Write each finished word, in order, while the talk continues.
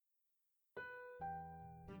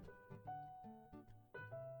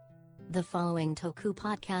The following Toku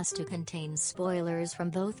podcast contains spoilers from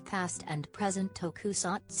both past and present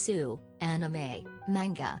tokusatsu, anime,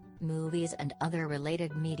 manga, movies and other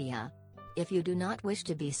related media. If you do not wish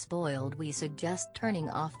to be spoiled, we suggest turning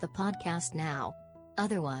off the podcast now.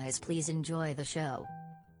 Otherwise, please enjoy the show.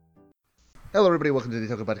 Hello everybody, welcome to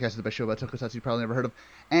the Toku Podcast, the best show about tokusatsu you've probably never heard of.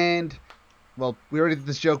 And, well, we already did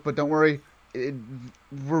this joke, but don't worry,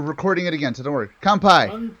 we're recording it again, so don't worry. Kanpai!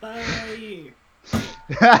 Kanpai!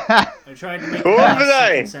 I tried to make a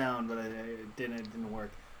second sound, but it didn't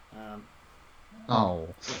work.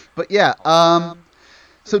 But yeah,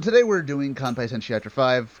 so today we're doing Kanpai Senshi Chapter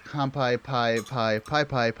 5, Kanpai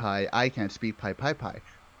Pai, I can't speak Pai. Kanpai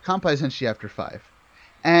Senshi Chapter 5.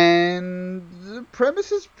 And the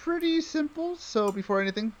premise is pretty simple, so before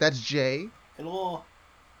anything, that's Jay. Hello.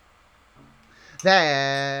 That's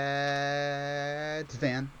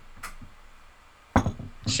Van.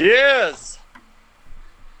 Cheers!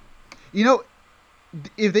 You know,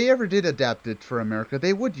 if they ever did adapt it for America,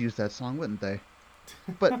 they would use that song, wouldn't they?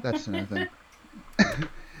 But that's another thing.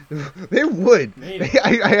 They would. Maybe.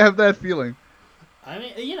 I have that feeling. I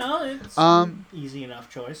mean, you know, it's easy enough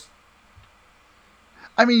choice.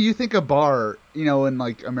 I mean, you think a bar, you know, in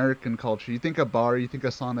like American culture, you think a bar, you think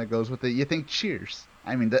a song that goes with it, you think Cheers.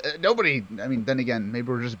 I mean, nobody. I mean, then again, maybe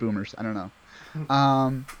we're just boomers. I don't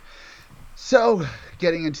know. So,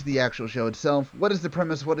 getting into the actual show itself, what is the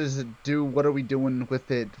premise? What does it do? What are we doing with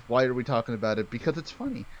it? Why are we talking about it? Because it's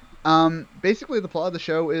funny. Basically, the plot of the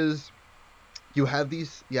show is you have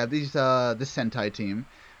this Sentai team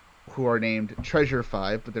who are named Treasure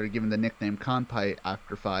 5, but they're given the nickname Kanpai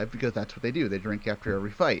after 5 because that's what they do. They drink after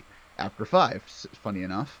every fight. After 5, funny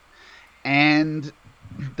enough. And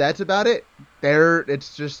that's about it.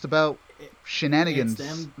 It's just about shenanigans,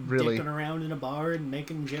 it's them really. Dipping around in a bar and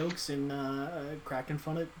making jokes and cracking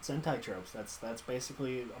fun at Sentai tropes. That's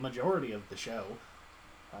basically a majority of the show.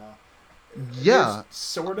 Yeah. There's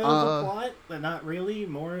sort of a plot, but not really.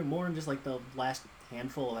 More in just like the last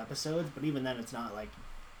handful of episodes. But even then, it's not like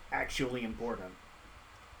actually important.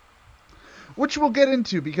 Which we'll get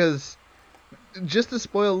into because, just to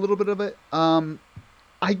spoil a little bit of it,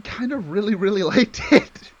 I kind of really liked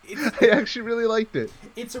it. I actually really liked it.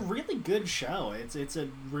 It's a really good show. It's a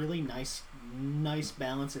really nice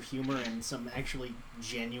balance of humor and some actually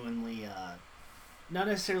genuinely, not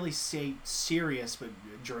necessarily say serious, but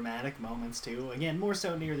dramatic moments too. Again, more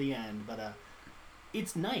so near the end, but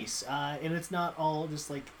it's nice. And it's not all just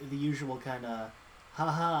like the usual kind of,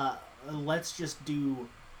 haha, let's just do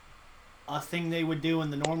a thing they would do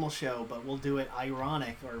in the normal show, but we'll do it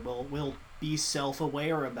ironic, or we'll be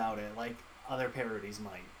self-aware about it, like other parodies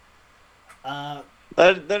might. That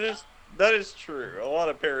is true. A lot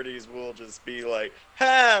of parodies will just be like,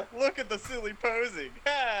 "Ha! Look at the silly posing!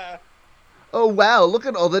 Ha!" Oh wow! Look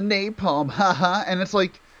at all the napalm! Haha! And it's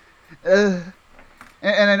like, and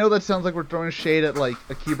I know that sounds like we're throwing shade at like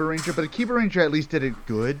Akiba Ranger, but Akiba Ranger at least did it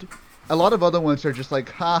good. A lot of other ones are just like,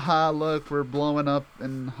 haha, look, we're blowing up,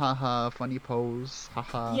 and haha, funny pose,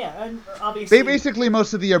 haha. Yeah, and obviously... Basically,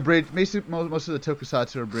 most of the most of the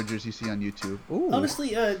tokusatsu abridgers you see on YouTube. Ooh.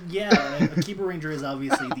 Honestly, Akiba Ranger is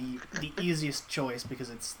obviously the easiest choice because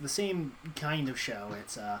it's the same kind of show.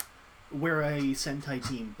 It's, we're a Sentai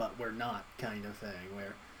team, but we're not kind of thing.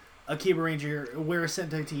 Where Akiba Ranger, we're a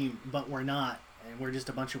Sentai team, but we're not, and we're just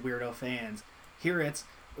a bunch of weirdo fans. Here it's,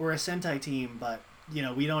 we're a Sentai team, but... you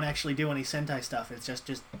know, we don't actually do any Sentai stuff. It's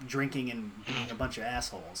just drinking and being a bunch of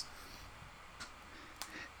assholes.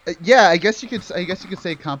 Yeah, I guess you could say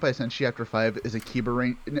Kanpai Senshi Chapter 5 is a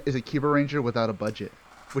Akiba Ranger without a budget,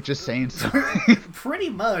 which is saying something. Pretty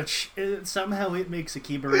much. Somehow it makes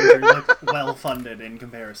Akiba Ranger look well funded in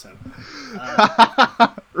comparison.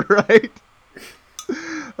 Right.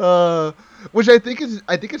 Which I think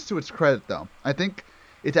it's to its credit though. I think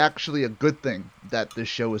it's actually a good thing that this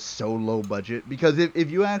show is so low budget, because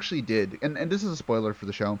if you actually did, and this is a spoiler for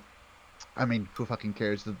the show, I mean, who fucking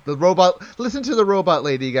cares? The robot, listen to the robot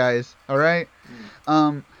lady, guys, alright?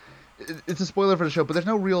 It's a spoiler for the show, but there's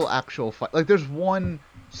no real actual fight. Like, there's one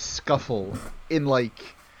scuffle in, like,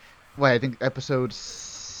 I think episode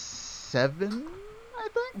 7, I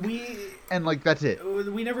think? And, like, that's it.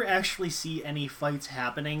 We never actually see any fights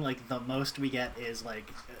happening. Like, the most we get is,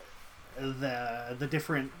 like... the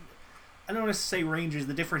different, I don't want to say rangers,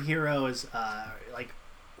 the different heroes like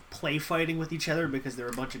play fighting with each other because they're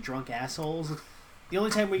a bunch of drunk assholes. The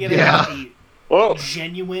only time we get a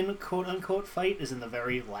genuine quote unquote fight is in the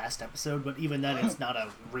very last episode, but even then it's not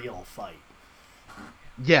a real fight.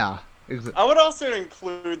 Yeah. I would also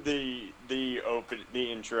include the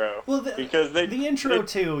intro. Well, because the intro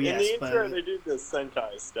too, yes. In the intro they do the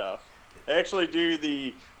Sentai stuff. They actually do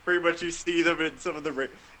pretty much you see them in some of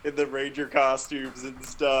in the ranger costumes and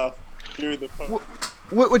stuff doing the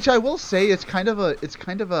Which I will say is kind of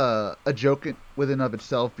a joke within of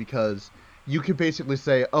itself, because you could basically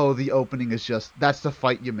say, oh, the opening is just, that's the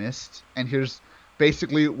fight you missed, and here's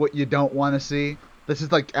basically what you don't want to see. This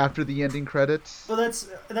is like after the ending credits. Well, that's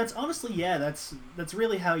honestly, yeah, that's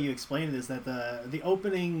really how you explain it, is that the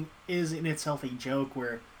opening is in itself a joke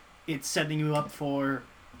where it's setting you up for,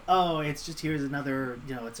 oh, it's just, here's another,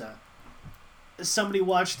 it's somebody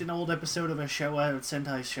watched an old episode of a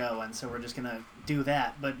Sentai show, and so we're just gonna do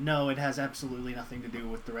that. But no, it has absolutely nothing to do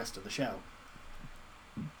with the rest of the show.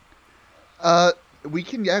 We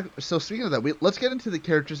can, so speaking of that, let's get into the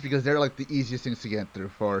characters, because they're like the easiest things to get through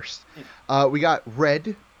first. We got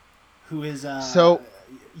Red, who is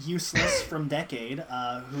useless from Decade,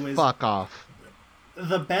 who is fuck off,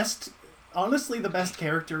 the best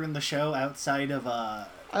character in the show outside of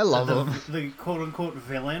I love him, the quote unquote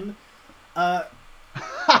villain.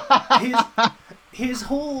 His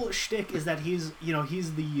whole shtick is that he's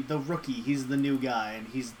the rookie, he's the new guy, and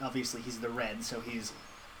he's the Red, so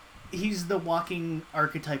he's the walking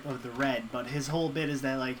archetype of the Red. But his whole bit is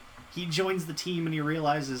that, like, he joins the team and he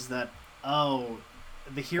realizes that, oh,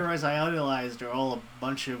 the heroes I idolized are all a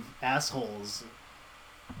bunch of assholes,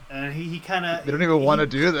 and he kind of, they don't even want to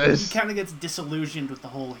do this. He kind of gets disillusioned with the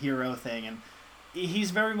whole hero thing, and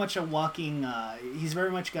he's very much a walking, he's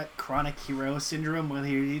very much got chronic hero syndrome, where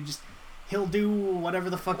he'll do whatever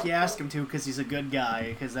the fuck you ask him to because he's a good guy,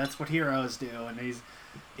 because that's what heroes do, and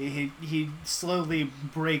he slowly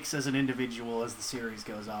breaks as an individual as the series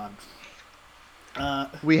goes on.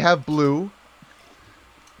 We have Blue,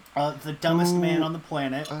 the dumbest man on the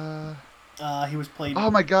planet. He was played.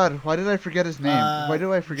 Oh my god! Why did I forget his name? Why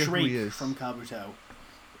do I forget Drake who he is? from Kabuto.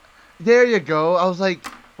 There you go. I was like,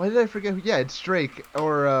 why did I forget? Yeah, it's Drake,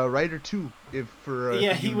 or Rider 2, if for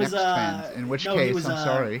he was next fans. In which case, he was, I'm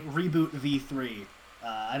sorry. Reboot V3.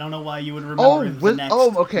 I don't know why you would remember the next.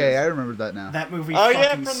 Okay, I remember that now. That movie. Oh fucking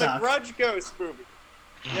yeah, from sucked. the Grudge Ghost movie.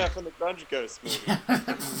 Yeah, from the Grudge Ghost movie.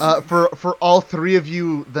 For all three of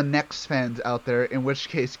you, the next fans out there, in which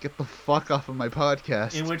case, get the fuck off of my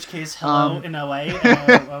podcast. In which case, hello in LA.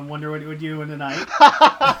 I wonder what it would do in the night.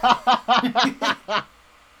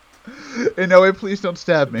 In OA, please don't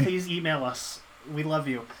stab me. Please email us. We love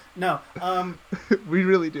you. No, we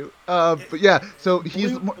really do. But yeah, so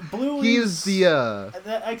he's Blue he's the.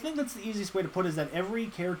 I think that's the easiest way to put it, is that every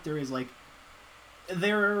character is like,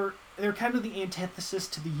 they're kind of the antithesis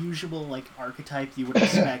to the usual, like, archetype you would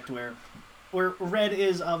expect, where Red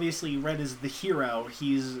is the hero.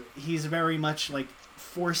 He's very much, like,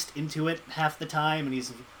 forced into it half the time, and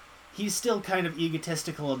he's still kind of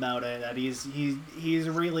egotistical about it. That he's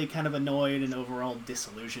really kind of annoyed and overall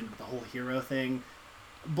disillusioned with the whole hero thing.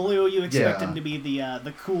 Blue, you expect him to be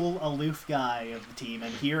the cool, aloof guy of the team,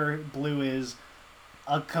 and here Blue is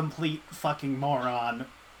a complete fucking moron,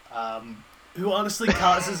 who honestly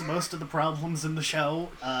causes most of the problems in the show,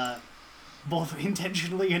 both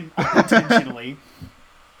intentionally and unintentionally.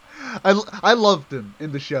 I loved him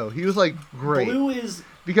in the show. He was like great. Blue is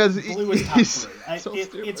top three. So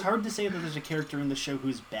it's hard to say that there's a character in the show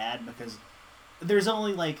who's bad, because there's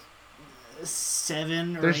only like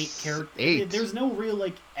 7 or 8 characters. 8. There's no real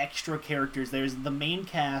like extra characters. There's the main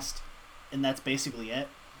cast, and that's basically it.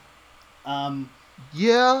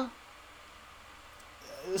 Yeah.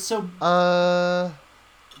 So.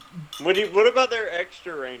 What about their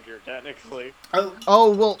extra ranger, technically? Oh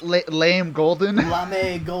well, Lame Golden.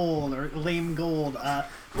 Lame Gold, or Lame Gold.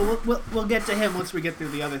 We'll get to him once we get through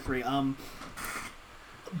the other 3. Blue.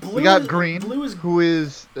 We got Green. Blue is who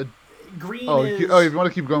is. Green if you want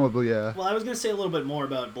to keep going with Blue, yeah. Well, I was gonna say a little bit more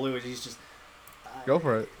about Blue. He's just. Go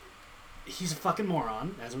for it. He's a fucking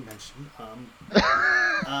moron, as we mentioned.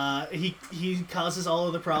 He causes all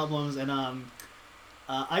of the problems, and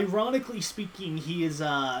ironically speaking, he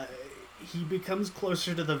becomes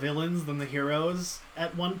closer to the villains than the heroes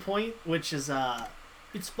at one point, which is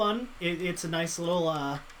it's fun. It's a nice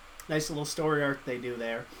little story arc they do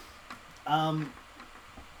there.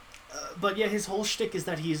 But yeah, his whole shtick is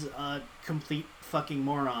that he's a complete fucking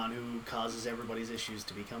moron who causes everybody's issues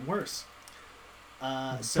to become worse.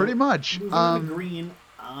 So pretty much. Moving on to Green.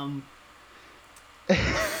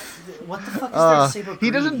 What the fuck is there to say about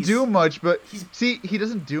Green? He doesn't do much, but he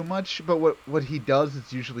doesn't do much, but what he does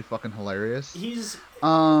is usually fucking hilarious. He's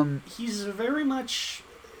very much,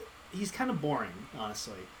 he's kind of boring,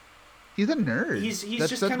 honestly. He's a nerd. He's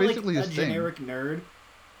just kind of like a generic nerd.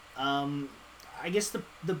 I guess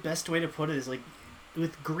the best way to put it is, like,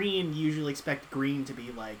 with Green, you usually expect Green to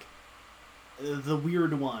be like the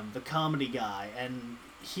weird one, the comedy guy, and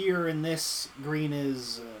here in this, Green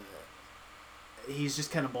is he's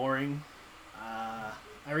just kind of boring.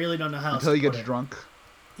 I really don't know how else Until to he put gets it. drunk.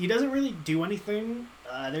 He doesn't really do anything.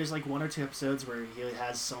 There's like 1 or 2 episodes where he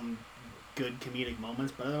has some good comedic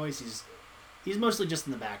moments, but otherwise he's mostly just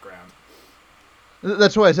in the background.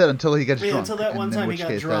 That's why I said until he gets Yeah, drunk. until that one and time in he which got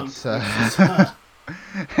case drunk. That's, Which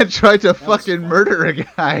is, and tried to was fucking fun. murder a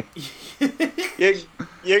guy.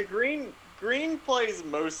 Yeah, Green plays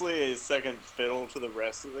mostly a second fiddle to the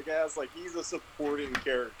rest of the guys. Like, he's a supporting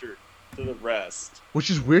character to the rest.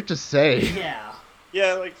 Which is weird to say. Yeah.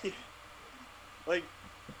 Yeah, like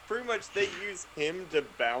pretty much they use him to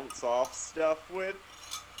bounce off stuff with.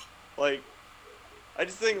 Like, I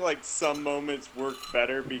just think like some moments work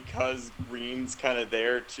better because Green's kind of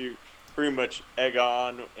there to pretty much egg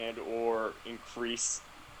on and or increase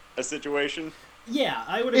a situation. Yeah,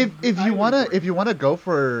 I would. If I you would wanna agree. if you wanna go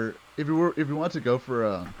for if you want to go for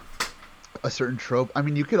a certain trope, I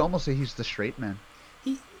mean you could almost say he's the straight man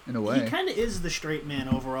He in a way. he kind of is the straight man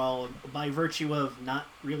overall by virtue of not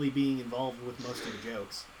really being involved with most of the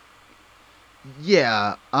jokes.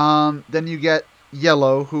 Yeah. Then you get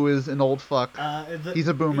Yellow, who is an old fuck. He's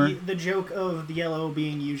a boomer. The joke of the Yellow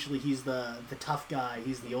being usually he's the tough guy.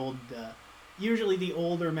 He's the old, usually the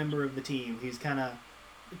older member of the team. He's kind of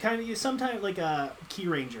sometimes like a Key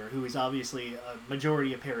Ranger, who is obviously a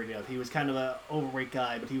majority a parody of. He was kind of a overweight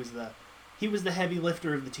guy, but he was the heavy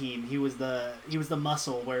lifter of the team. He was the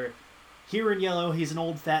muscle. Where here in Yellow, he's an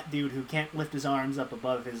old fat dude who can't lift his arms up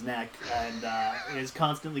above his neck and is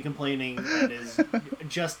constantly complaining and is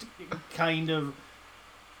just kind of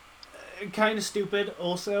stupid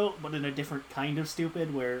also, but in a different kind of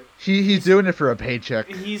stupid where He's doing it for a paycheck.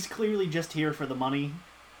 he's clearly just here for the money.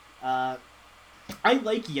 I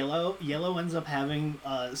like Yellow. Yellow ends up having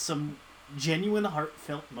some genuine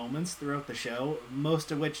heartfelt moments throughout the show, most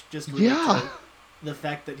of which just relate Yeah. to the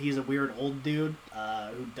fact that he's a weird old dude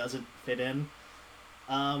who doesn't fit in.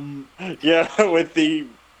 Yeah, with the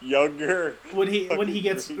younger. When he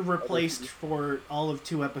gets Fucking replaced for all of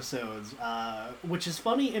 2 episodes, which is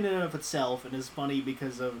funny in and of itself, and is funny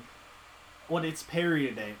because of what it's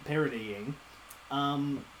parodying.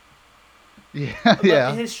 Yeah. But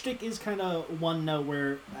Yeah. his shtick is kind of one note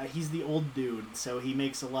where he's the old dude, so he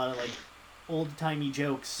makes a lot of like old timey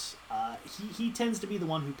jokes. He tends to be the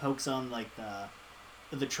one who pokes on like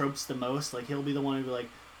the tropes the most. Like he'll be the one who be like,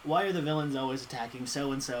 why are the villains always attacking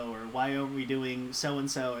so and so, or why aren't we doing so and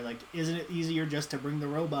so, or like isn't it easier just to bring the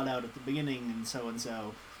robot out at the beginning and so and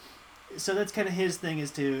so. So that's kind of his thing,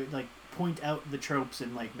 is to like point out the tropes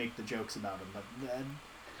and like make the jokes about them.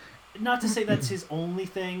 But not to say that's his only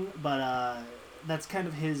thing, but that's kind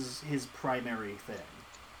of his primary thing.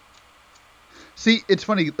 See, it's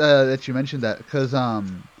funny that you mentioned that because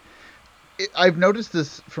I've noticed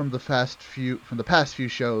this from the past few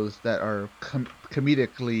shows that are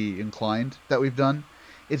comedically inclined that we've done.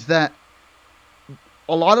 It's that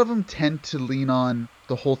a lot of them tend to lean on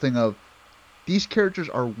the whole thing of these characters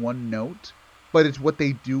are one note, but it's what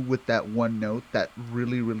they do with that one note that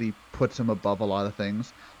really, really puts them above a lot of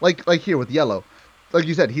things. Like here with Yellow, like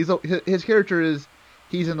you said, his character is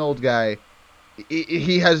he's an old guy.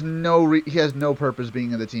 He has no purpose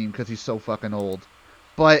being in the team because he's so fucking old.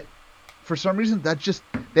 But for some reason, that just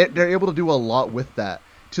they're able to do a lot with that,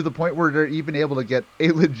 to the point where they're even able to get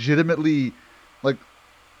a legitimately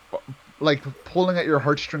like pulling at your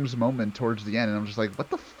heartstrings moment towards the end, and I'm just like,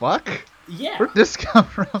 what the fuck? Yeah. Where'd this come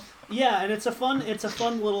from? Yeah, and it's a fun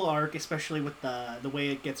little arc, especially with the way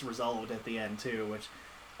it gets resolved at the end too. Which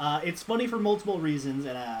it's funny for multiple reasons,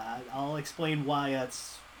 and I'll explain why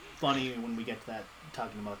that's funny when we get to that,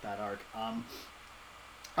 talking about that arc.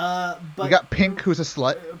 But We got Pink, who's a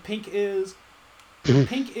slut. Pink is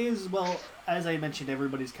well, as I mentioned,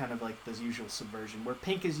 everybody's kind of like this usual subversion, where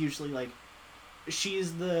Pink is usually like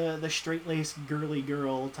she's the straight-laced girly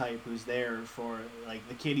girl type who's there for like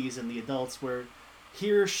the kiddies and the adults, where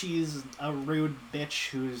here she's a rude bitch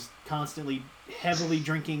who's constantly heavily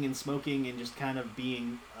drinking and smoking and just kind of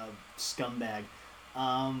being a scumbag.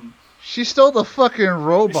 She stole the fucking She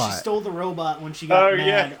robot. stole the robot when she got Oh,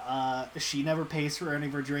 mad. yeah. She never pays for any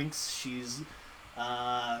of her drinks. She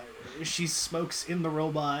smokes in the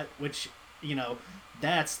robot, which, you know,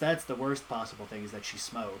 that's the worst possible thing, is that she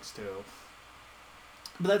smokes too.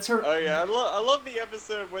 But that's her. Oh yeah, I love the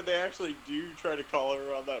episode where they actually do try to call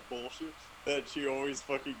her on that bullshit that she always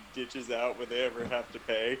fucking ditches out when they ever have to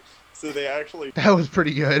pay. So they actually. That was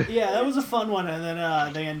pretty good. Yeah, that was a fun one, and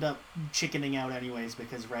then they end up chickening out anyways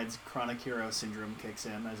because Red's chronic hero syndrome kicks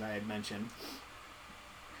in, as I had mentioned.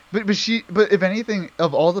 But if anything,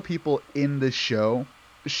 of all the people in this show,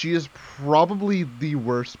 she is probably the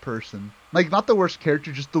worst person. Like, not the worst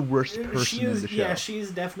character, just the worst person She in is, the show. yeah, she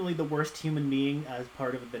is definitely the worst human being as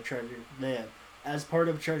part of as part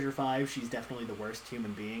of Treasure 5. She's definitely the worst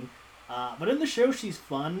human being. But in the show, she's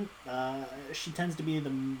fun. She tends to be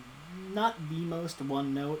not the most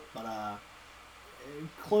one note, but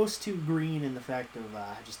close to Green in the fact of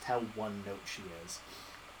just how one note she is.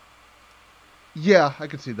 Yeah, I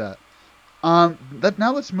could see that.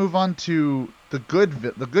 Now let's move on to the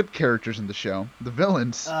good characters in the show, the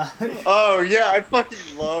villains. Oh yeah, I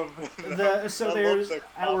fucking love So I there's love the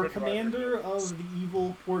our Kamen commander Rider of the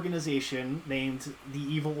evil organization, named the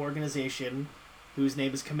Evil Organization, whose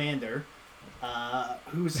name is Commander,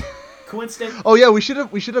 who's coincident. Oh yeah, we should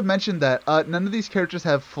have mentioned that. None of these characters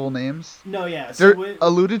have full names. No, yeah. They're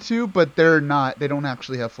alluded to, but they're not. They don't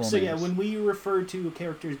actually have full So names. yeah, when we refer to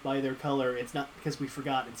characters by their color, it's not because we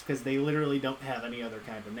forgot. It's because they literally don't have any other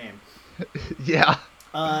kind of name. Yeah.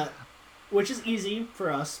 Which is easy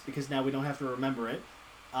for us because now we don't have to remember it.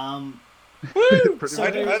 Woo! So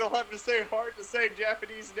I there's- don't have to say hard to say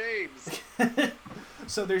Japanese names.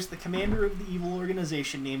 So there's the commander of the evil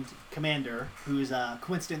organization named Commander, who's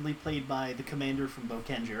coincidentally played by the commander from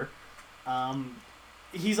Bokenger.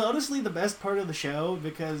 He's honestly the best part of the show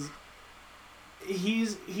because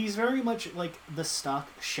he's very much like the stock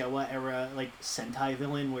Showa era like Sentai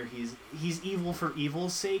villain where he's evil for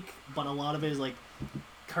evil's sake, but a lot of it is like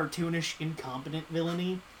cartoonish incompetent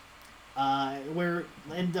villainy. Where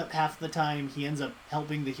end up half the time he ends up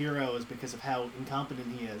helping the heroes because of how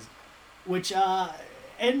incompetent he is, which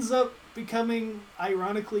ends up becoming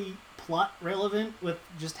ironically plot relevant with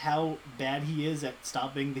just how bad he is at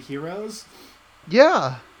stopping the heroes.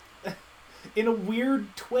 Yeah. In a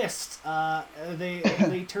weird twist,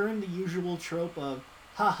 they turn the usual trope of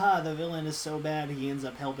haha the villain is so bad he ends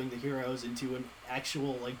up helping the heroes into an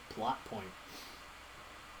actual like plot point.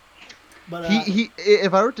 But He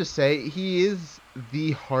if I were to say, he is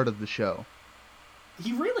the heart of the show.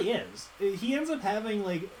 he really is. He ends up having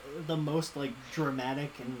like the most like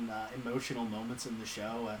dramatic and emotional moments in the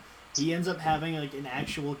show. He ends up having like an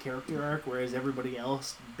actual character arc, whereas everybody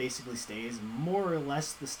else basically stays more or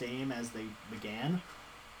less the same as they began.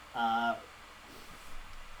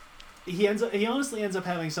 He honestly ends up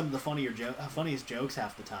having some of the funniest jokes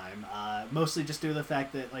half the time. Mostly just due to the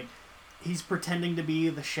fact that like he's pretending to be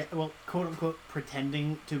the chef, well, quote unquote,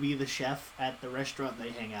 pretending to be the chef at the restaurant they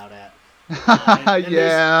hang out at. And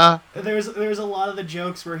Yeah. there's a lot of the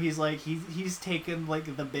jokes where he's like he's taken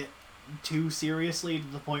like the bit too seriously to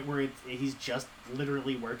the point where he's just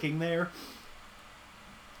literally working there.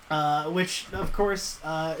 Which of course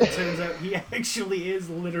it turns out he actually is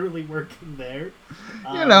literally working there.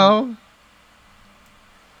 You know.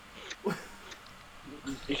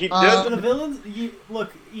 He So does. the villains,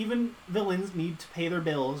 even villains need to pay their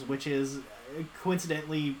bills, which is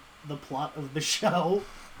coincidentally the plot of the show.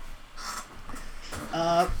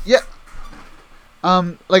 Yeah.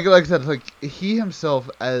 Like I said, like he himself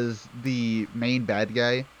as the main bad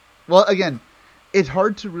guy. Well, again, it's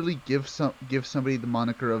hard to really give somebody the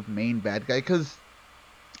moniker of main bad guy because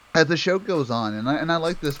as the show goes on, and I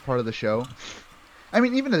like this part of the show. I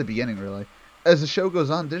mean, even at the beginning, really, as the show goes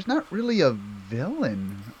on, there's not really a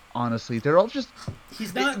villain. Honestly, they're all just.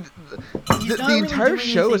 He's not. The really entire doing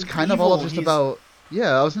show is anything kind of all evil, just he's- about.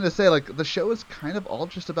 Yeah, I was gonna say like the show is kind of all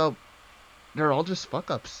just about. They're all just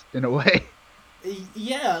fuck ups in a way.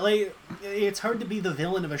 Yeah, like it's hard to be the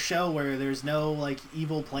villain of a show where there's no like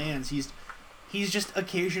evil plans. He's just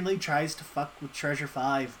occasionally tries to fuck with Treasure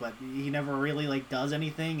 5, but he never really like does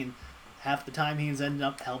anything, and half the time he's ended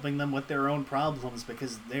up helping them with their own problems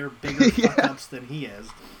because they're bigger fuck ups than he is.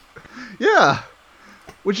 Yeah,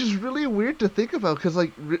 which is really weird to think about because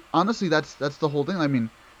like honestly, that's the whole thing. I mean,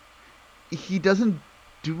 he doesn't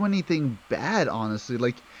do anything bad. Honestly,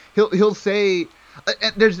 like he'll say.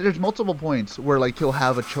 And there's multiple points where like he'll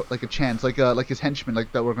have a chance like his henchman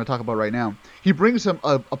like that we're gonna talk about right now. He brings him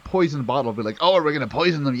a poison bottle, be like, oh, are we gonna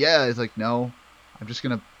poison them? Yeah, it's like no, I'm just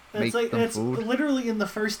gonna make them food. Literally in the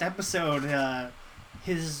first episode,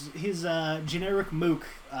 his generic mook,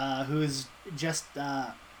 who is just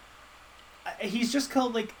he's just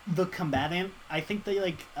called like the combatant. I think they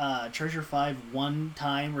like Treasure 5 one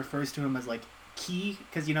time refers to him as like Key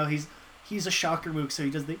because you know he's a shocker mook, so he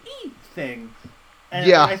does the E thing. And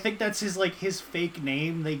Yeah. I think that's his fake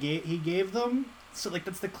name he gave them. So like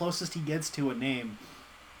that's the closest he gets to a name.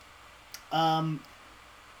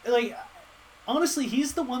 Like honestly,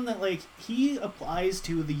 he's the one that like he applies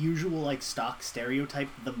to the usual like stock stereotype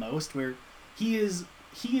the most, where he is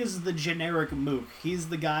the generic mook. He's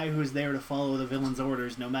the guy who's there to follow the villain's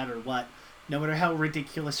orders no matter what. no matter how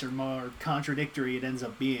ridiculous or more contradictory it ends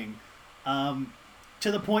up being.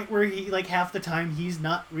 To the point where he, like, half the time he's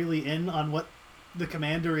not really in on what the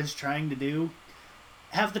commander is trying to do.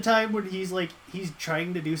 Half the time when he's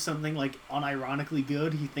trying to do something, like, unironically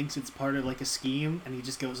good, he thinks it's part of, like, a scheme, and he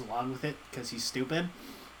just goes along with it because he's stupid.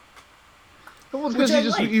 Well, it's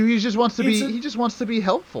because he just wants to It's be he just wants to be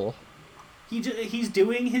helpful. He's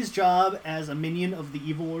doing his job as a minion of the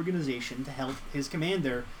evil organization to help his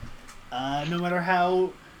commander, no matter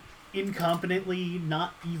how incompetently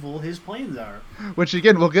not evil his plans are. Which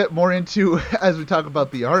again we'll get more into as we talk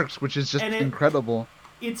about the arcs, which is just incredible.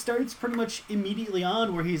 It starts pretty much immediately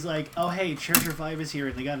on where he's like, "Oh hey, Treasure 5 is here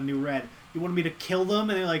and they got a new red. You want me to kill them?"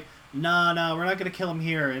 And they're like, "No, we're not gonna kill them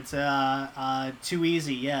here. It's too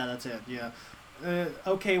easy. Yeah, that's it. Yeah.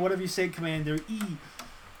 Okay, whatever you say, Commander E."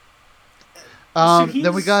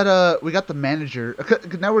 Then we got the manager.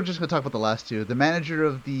 Now we're just gonna talk about the last two. The manager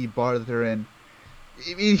of the bar that they're in.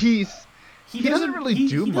 I mean, he doesn't really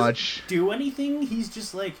do much. Doesn't do anything. He's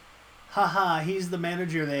just like, haha, he's the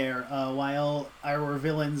manager there, while our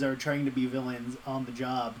villains are trying to be villains on the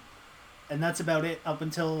job. And that's about it up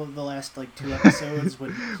until the last, like, 2 episodes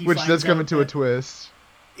when he which does come into a twist.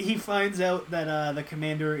 He finds out that the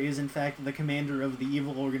commander is, in fact, the commander of the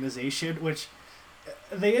evil organization, which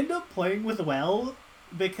they end up playing with well,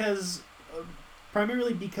 because...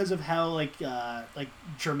 primarily because of how, like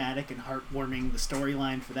dramatic and heartwarming the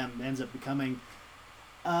storyline for them ends up becoming.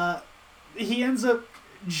 He ends up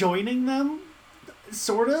joining them,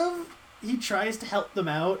 sort of. He tries to help them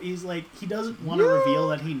out. He's like, he doesn't want to reveal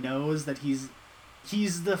that he knows that he's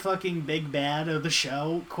the fucking big bad of the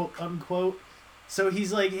show, quote unquote. So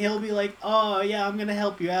he's like, he'll be like, "Oh yeah, I'm gonna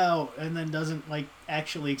help you out," and then doesn't, like,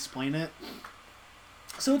 actually explain it.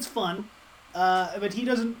 So it's fun. But he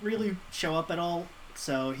doesn't really show up at all,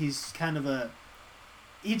 so he's kind of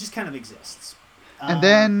he just kind of exists. And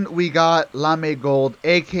then we got Lame Gold,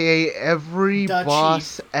 aka every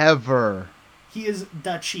boss Chief. Ever. He is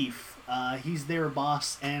the chief. He's their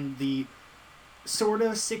boss and the sort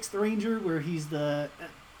of 6th Ranger, where he's the...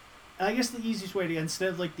 I guess the easiest way to, instead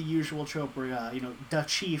of, like, the usual trope where, the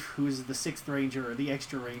chief, who's the 6th Ranger or the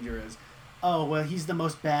extra Ranger, is... Oh, well, he's the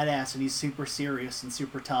most badass, and he's super serious and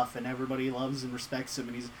super tough, and everybody loves and respects him,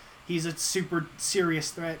 and he's a super serious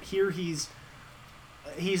threat. Here he's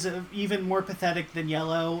even more pathetic than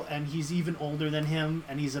Yellow, and he's even older than him,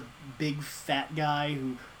 and he's a big fat guy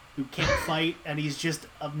who can't fight, and he's just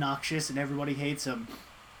obnoxious, and everybody hates him.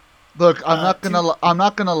 Look, I'm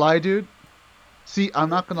not gonna lie, dude. See, I'm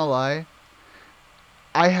not gonna lie.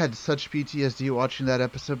 I had such PTSD watching that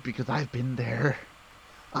episode because I've been there.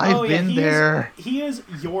 I've been there. He is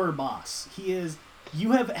your boss.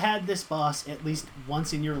 You have had this boss at least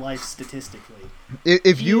once in your life statistically.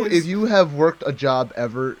 If you have worked a job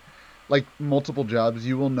ever, like multiple jobs,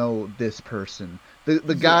 you will know this person.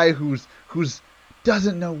 The guy who's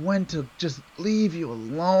doesn't know when to just leave you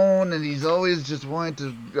alone, and he's always just wanting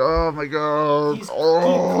to. Oh my god! He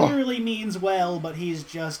clearly means well, but he's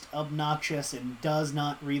just obnoxious and does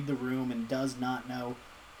not read the room and does not know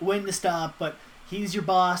when to stop. But he's your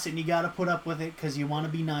boss, and you got to put up with it because you want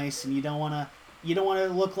to be nice, and you don't want to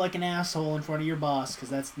look like an asshole in front of your boss, because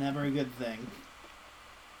that's never a good thing.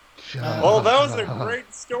 Well, that was a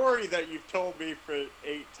great story that you've told me for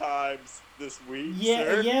 8 times this week.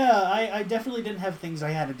 Yeah, sir. I definitely didn't have things I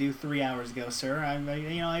had to do 3 hours ago, sir.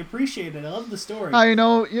 I appreciate it. I love the story. I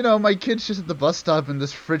know, my kid's just at the bus stop in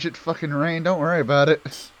this frigid fucking rain. Don't worry about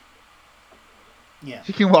it. Yeah.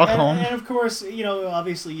 He can walk home. And of course,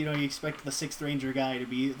 obviously, you expect the 6th Ranger guy to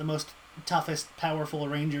be the most toughest, powerful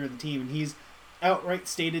Ranger in the team, and he's outright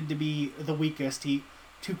stated to be the weakest.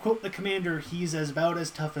 To quote the commander, he's about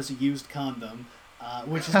as tough as a used condom,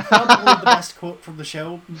 which is probably the best quote from the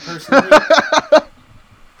show, personally.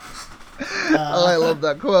 I love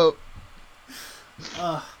that quote.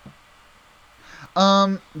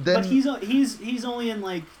 But he's only in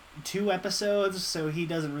like 2 episodes, so he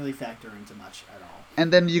doesn't really factor into much at all.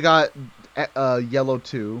 And then you got Yellow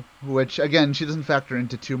 2, which again she doesn't factor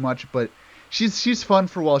into too much, but she's fun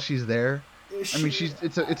for while she's there. I mean,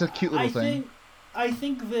 it's a cute little thing. I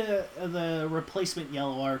think the replacement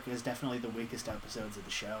Yellow arc is definitely the weakest episodes of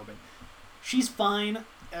the show, but she's fine.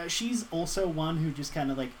 She's also one who just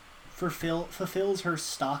kind of like fulfills her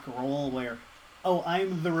stock role where, oh,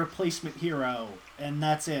 I'm the replacement hero, and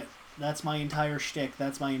that's it. That's my entire shtick.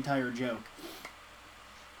 That's my entire joke.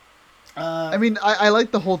 I mean, I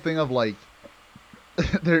like the whole thing of like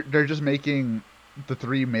they're just making the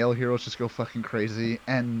 3 male heroes just go fucking crazy,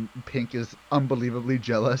 and Pink is unbelievably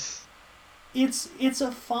jealous. It's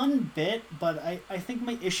a fun bit, but I think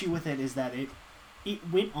my issue with it is that it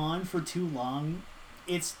went on for too long.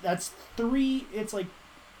 It's 2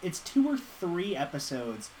 or 3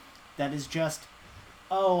 episodes that is just,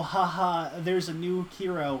 oh, haha, there's a new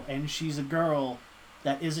hero and she's a girl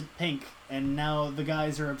that isn't Pink, and now the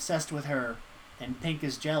guys are obsessed with her, and Pink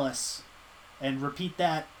is jealous, and repeat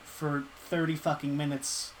that for 30 fucking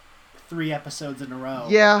minutes, 3 episodes in a row.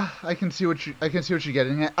 Yeah, I can see what you're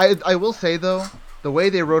getting at. I will say though, the way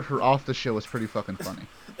they wrote her off the show was pretty fucking funny.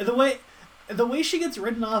 The way she gets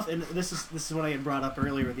written off, and this is what I had brought up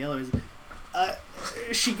earlier with Yellow, is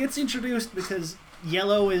she gets introduced because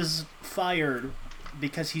Yellow is fired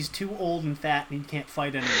because he's too old and fat and he can't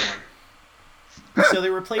fight anymore. So they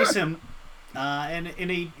replace him, and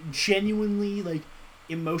in a genuinely like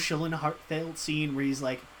emotional and heartfelt scene where he's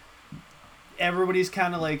like, everybody's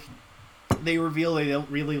kind of like, they reveal they don't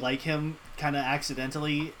really like him, kind of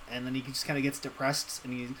accidentally, and then he just kind of gets depressed,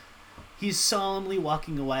 and he's solemnly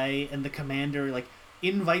walking away, and the commander like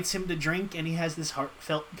invites him to drink, and he has this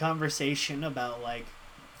heartfelt conversation about like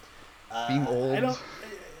being old,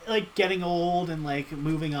 getting old and like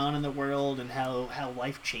moving on in the world and how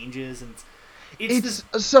life changes, and it's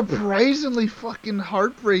surprisingly fucking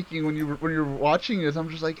heartbreaking when you're watching it. I'm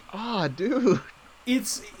just like, dude.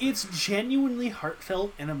 It's genuinely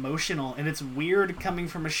heartfelt and emotional, and it's weird coming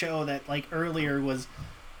from a show that like earlier was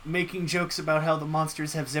making jokes about how the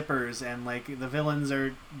monsters have zippers and like the villains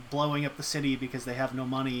are blowing up the city because they have no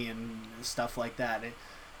money and stuff like that.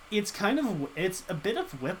 It's a bit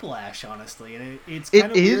of whiplash, honestly, and it's kind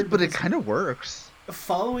of weird, but it kind of works.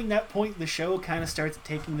 Following that point, the show kind of starts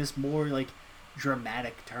taking this more like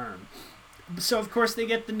dramatic turn. So of course they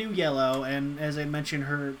get the new Yellow, and as I mentioned,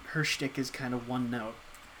 her shtick is kind of one note.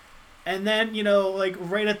 And then, like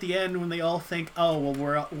right at the end when they all think, oh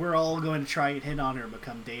well, we're all going to try and hit on her and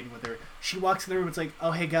become dating with her, she walks in the room and it's like,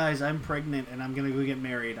 oh hey guys, I'm pregnant and I'm gonna go get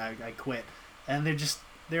married. I quit. And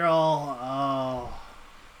they're all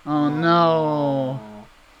oh no,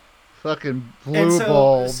 fucking blue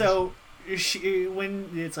balls. So when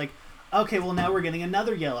it's like, okay, well now we're getting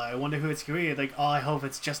another Yellow. I wonder who it's going to be. Like, oh, I hope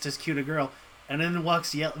it's just as cute a girl. And then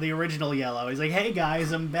walks the original Yellow. He's like, hey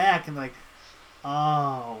guys, I'm back. And like,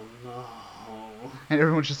 oh no. And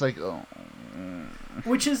everyone's just like, oh.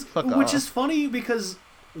 Which is funny because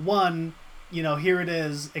one, here it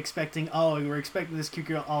is expecting, we're expecting this cute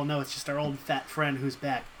girl. Oh no, it's just our old fat friend who's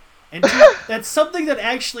back. And two, that's something that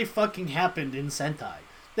actually fucking happened in Sentai.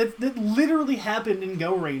 That literally happened in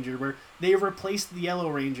Go Ranger, where they replaced the Yellow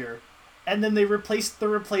Ranger. And then they replaced the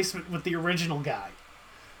replacement with the original guy.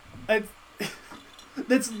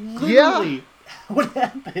 That's literally what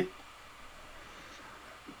happened.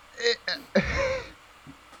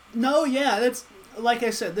 No, yeah, that's like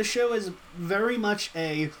I said. The show is very much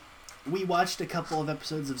we watched a couple of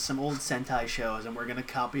episodes of some old Sentai shows, and we're gonna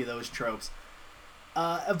copy those tropes.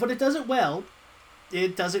 But it does it well.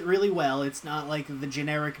 It does it really well. It's not like the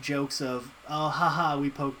generic jokes of, oh, haha, we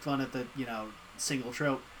poked fun at the single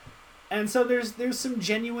trope. And so there's some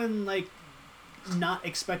genuine, like, not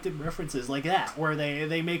expected references like that, where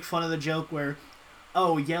they make fun of the joke where,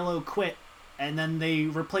 oh, Yellow quit, and then they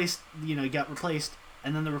replaced, got replaced,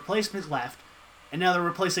 and then the replacement left, and now they're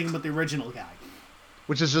replacing him with the original guy.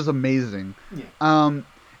 Which is just amazing. Yeah.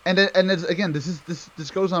 And it's, again,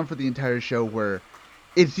 this goes on for the entire show, where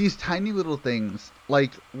it's these tiny little things,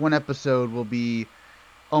 like one episode will be,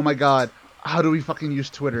 oh my god, how do we fucking use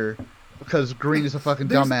Twitter? Because Green is a fucking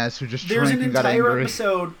dumbass who just drank and got angry. There's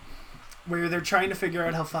an entire episode where they're trying to figure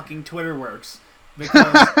out how fucking Twitter works.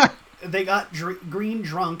 Because they got Green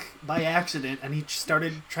drunk by accident, and he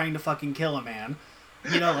started trying to fucking kill a man.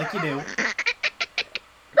 Like you do.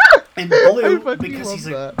 And Blue, because he's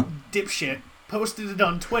a dipshit, posted it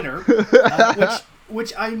on Twitter,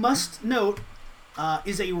 which I must note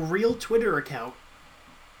is a real Twitter account.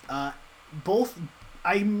 I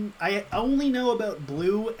only know about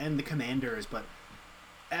Blue and the Commanders, but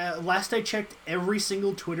last I checked, every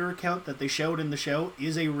single Twitter account that they showed in the show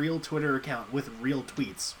is a real Twitter account with real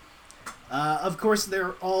tweets. Of course,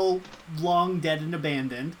 they're all long dead and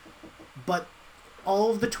abandoned, but all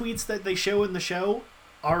of the tweets that they show in the show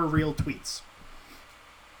are real tweets.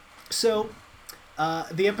 So,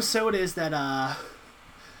 the episode is that,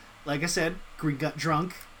 like I said, Green got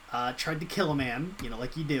drunk, tried to kill a man,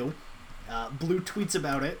 like you do. Blue tweets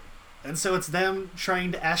about it, and so it's them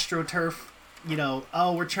trying to astroturf,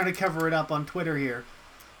 we're trying to cover it up on Twitter here.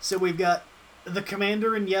 So we've got the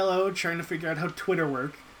Commander in Yellow trying to figure out how Twitter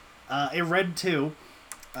works, a Red too,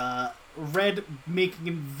 Red making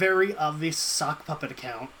a very obvious sock puppet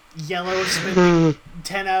account, Yellow spending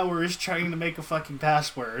 10 hours trying to make a fucking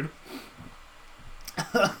password.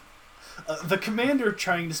 the commander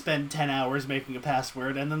trying to spend 10 hours making a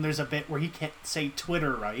password, and then there's a bit where he can't say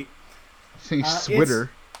Twitter right. Saying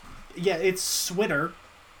Switter. Yeah, it's Switter.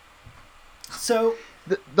 So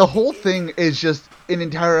The whole thing is just an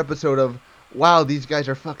entire episode of, wow, these guys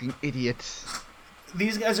are fucking idiots.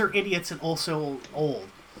 these guys are idiots and also old.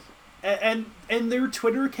 And their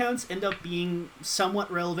Twitter accounts end up being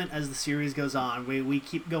somewhat relevant as the series goes on. We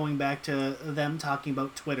keep going back to them talking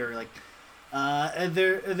about Twitter. Like,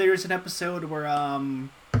 there's an episode where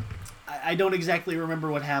I don't exactly remember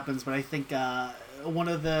what happens, but I think one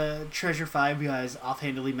of the Treasure 5 guys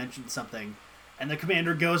offhandedly mentioned something, and the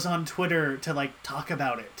commander goes on Twitter to like talk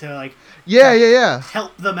about it, to like Yeah.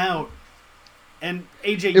 help them out. And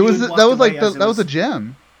AJ, That was a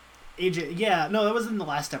gem. AJ, yeah, no, that was in the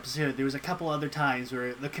last episode. There was a couple other times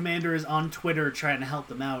where the commander is on Twitter trying to help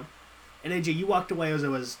them out. And AJ, you walked away as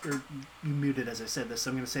you muted as I said this, so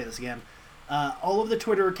I'm going to say this again. All of the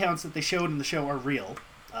Twitter accounts that they showed in the show are real.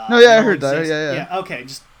 No, yeah, I heard that. Yeah. Yeah, okay,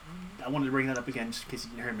 I wanted to bring that up again just in case you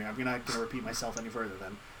didn't hear me. I'm not going to repeat myself any further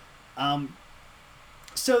then.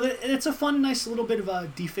 So it's a fun, nice little bit of a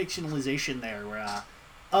defictionalization there where,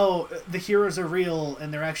 the heroes are real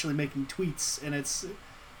and they're actually making tweets, and it's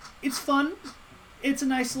fun. It's a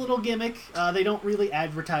nice little gimmick. They don't really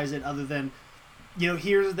advertise it other than,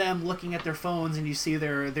 here's them looking at their phones and you see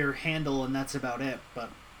their handle and that's about it. But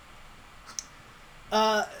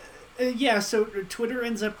yeah, so Twitter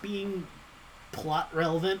ends up being plot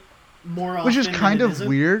relevant more often. Which is kind of isn't.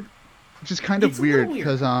 weird. Which is kind of It's a little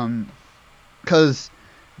weird because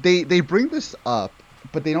they bring this up,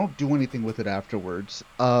 but they don't do anything with it afterwards.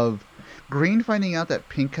 Of Green finding out that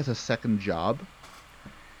Pink has a second job.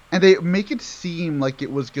 And they make it seem like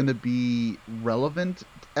it was going to be relevant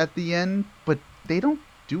at the end, but they don't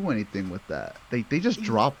do anything with that. They just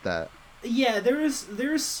drop that. Yeah,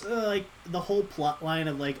 there's like the whole plot line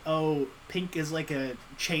of like, Pink is like a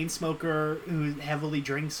chain smoker who heavily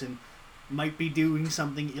drinks and might be doing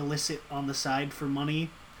something illicit on the side for money.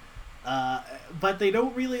 But they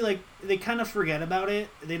don't really they kind of forget about it.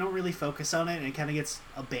 They don't really focus on it, and it kind of gets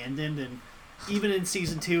abandoned. And even in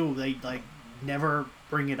season 2, they never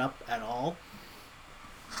bring it up at all.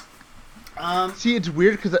 See, it's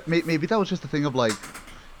weird because maybe that was just a thing of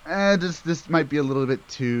this might be a little bit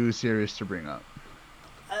too serious to bring up.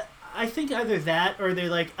 I think either that or they're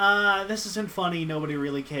like, this isn't funny, nobody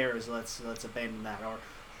really cares, let's abandon that,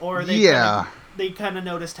 or they kind of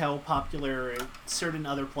noticed how popular certain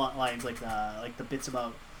other plot lines like the bits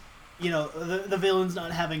about the villains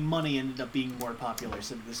not having money ended up being more popular,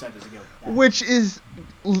 so they decided to go with that. Which is...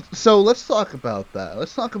 So let's talk about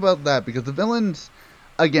that. Because the villains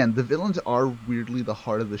are weirdly the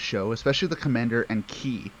heart of the show, especially the Commander and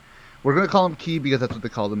Key. We're going to call him Key because that's what they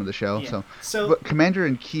call them in the show. Yeah. But Commander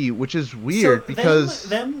and Key, which is weird because...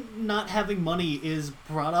 Them not having money is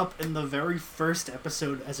brought up in the very first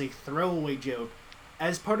episode as a throwaway joke,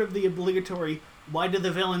 as part of the obligatory... Why do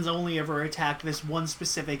the villains only ever attack this one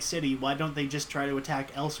specific city? Why don't they just try to attack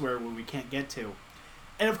elsewhere where we can't get to?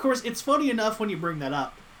 And of course, it's funny enough when you bring that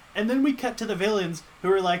up. And then we cut to the villains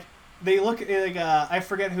who are like, they look like, I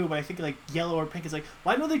forget who, but I think like Yellow or Pink is like,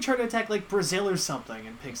 why don't they try to attack like Brazil or something?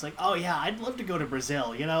 And Pink's like, oh yeah, I'd love to go to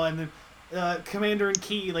Brazil, And then Commander and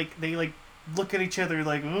Key, they look at each other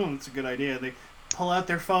like, oh, it's a good idea. They pull out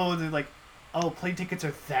their phones and like, oh, plane tickets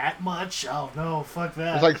are that much? Oh, no, fuck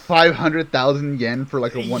that. It's like 500,000 yen for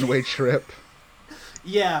like a one-way trip.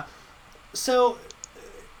 Yeah. So,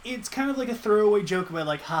 it's kind of like a throwaway joke about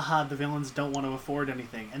like, haha, the villains don't want to afford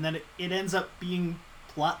anything. And then it ends up being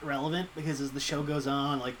plot relevant because as the show goes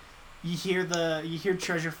on, like, you hear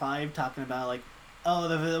Treasure 5 talking about like, oh,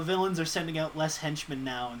 the villains are sending out less henchmen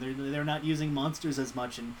now, and they're not using monsters as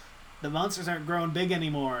much, and the monsters aren't growing big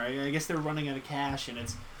anymore. I guess they're running out of cash, and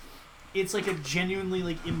it's like a genuinely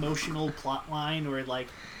like emotional plot line where like,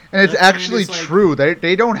 and it's actually true.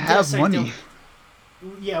 They don't have money.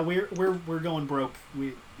 Yeah, we're going broke.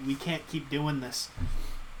 We can't keep doing this.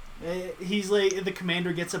 He's like, the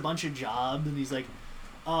commander gets a bunch of jobs, and he's like,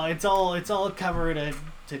 it's all cover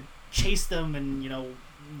to chase them and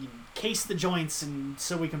case the joints and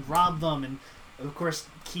so we can rob them, and of course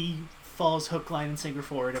Key falls hook, line, and sinker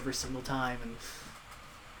for it every single time, and.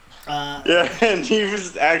 Yeah, and he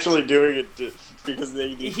was actually doing it because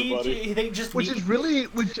they need the money.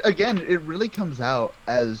 Which again, it really comes out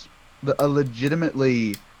as a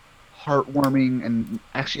legitimately heartwarming and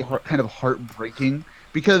actually kind of heartbreaking,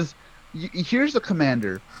 because here's the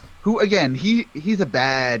commander, who again he's a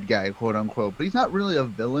bad guy, quote unquote, but he's not really a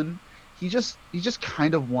villain. He just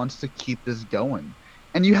kind of wants to keep this going,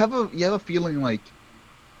 and you have a feeling like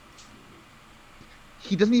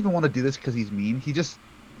he doesn't even want to do this because he's mean.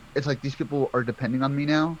 it's like these people are depending on me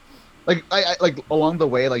now. Like I like along the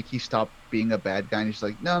way, like he stopped being a bad guy, and he's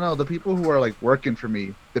like, no, the people who are like working for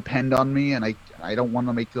me depend on me, and I don't want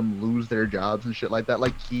to make them lose their jobs and shit like that,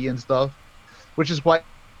 like Key and stuff. Which is why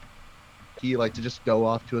he like to just go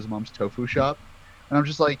off to his mom's tofu shop, and I'm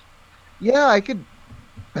just like, yeah, I could.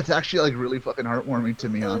 That's actually like really fucking heartwarming to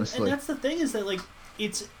me, honestly. And that's the thing is that like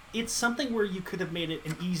it's something where you could have made it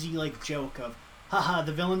an easy like joke of, haha,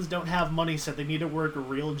 the villains don't have money, so they need to work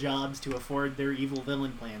real jobs to afford their evil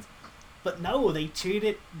villain plans. But no, they treat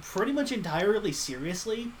it pretty much entirely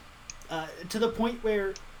seriously, to the point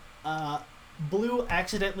where Blue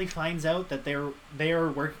accidentally finds out that they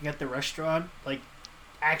are working at the restaurant, like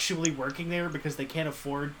actually working there because they can't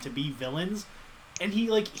afford to be villains, and he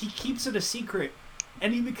keeps it a secret,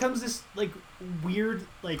 and he becomes this like weird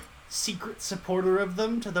like secret supporter of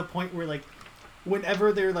them to the point where like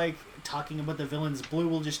whenever they're like talking about the villains, Blue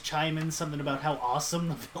will just chime in something about how awesome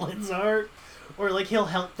the villains are. Or, like, he'll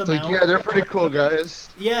help them It's like, out. yeah, they're pretty cool guys.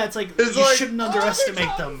 Yeah, it's like, It's you like, shouldn't oh, underestimate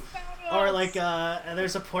they're them. talking about Or, us. like,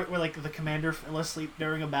 there's a point where, like, the commander fell asleep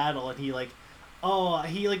during a battle, and he, like,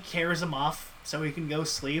 he, like, carries him off so he can go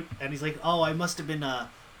sleep. And he's like, oh, I must have been,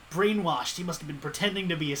 brainwashed. He must have been pretending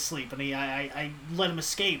to be asleep, and I let him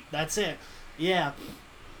escape. That's it. Yeah.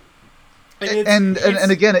 And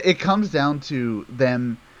again, it comes down to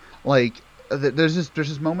them, like, there's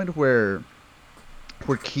this moment where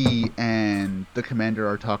Key and the commander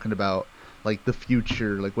are talking about like the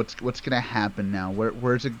future, like what's gonna happen now,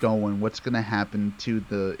 where's it going, what's gonna happen to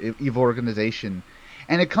the evil organization,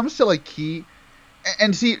 and it comes to like Key,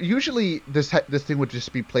 and see, usually this thing would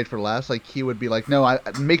just be played for laughs. Like Key would be like, no,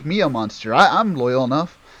 make me a monster. I'm loyal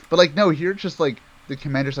enough, but like no, here it's just like the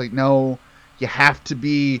commander's like, no, you have to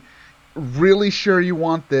be really sure you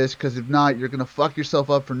want this, because if not, you're gonna fuck yourself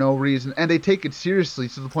up for no reason, and they take it seriously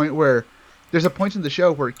to the point where. There's a point in the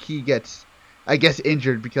show where Key gets, I guess,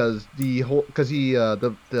 injured because the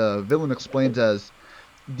villain explains as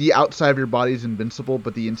the outside of your body is invincible,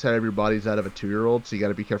 but the inside of your body is that of a 2-year-old, so you got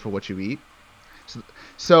to be careful what you eat.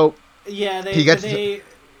 So yeah, they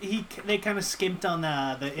kind of skimped on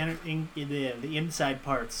the inside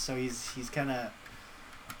parts, so he's kind of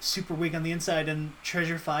super weak on the inside, and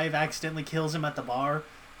Treasure 5 accidentally kills him at the bar.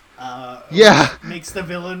 Yeah, makes the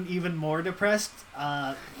villain even more depressed.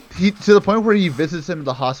 He to the point where he visits him in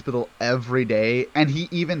the hospital every day, and he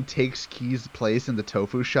even takes Key's place in the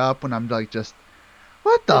tofu shop. When I'm like, just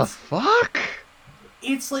what the fuck?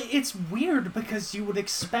 It's like, it's weird because you would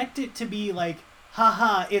expect it to be like,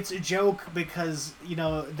 haha, it's a joke because, you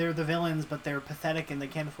know, they're the villains, but they're pathetic and they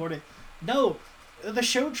can't afford it. No, the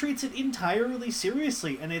show treats it entirely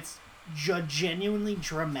seriously, and it's a genuinely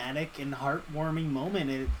dramatic and heartwarming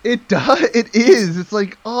moment. It does. It is. It's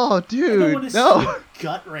like, oh, dude, I don't want to no. say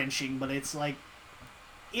gut wrenching, but it's like,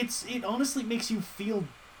 it honestly makes you feel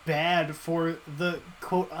bad for the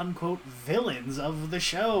quote unquote villains of the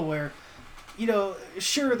show, where, you know,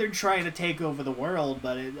 sure, they're trying to take over the world,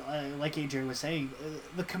 but like AJ was saying,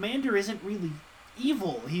 the commander isn't really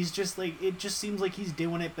evil. He's just like, it just seems like he's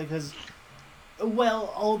doing it because,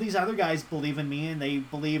 well, all these other guys believe in me, and they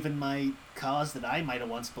believe in my cause that I might have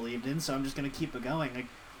once believed in, so I'm just gonna keep it going. Like,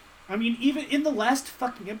 I mean, even in the last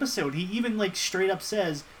fucking episode, he even, like, straight up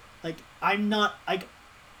says, like, I'm not a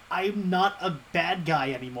bad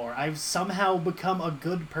guy anymore. I've somehow become a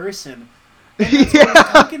good person. And that's what I'm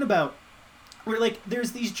talking about. Where, like,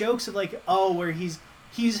 there's these jokes of, like, oh, where he's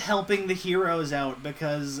helping the heroes out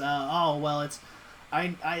because, oh, well, it's,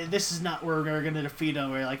 this is not where we're gonna defeat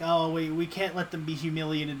them. We're like, oh, we can't let them be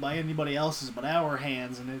humiliated by anybody else's but our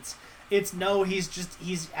hands, and it's no,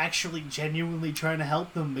 he's actually genuinely trying to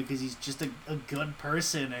help them because he's just a good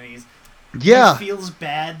person, and he feels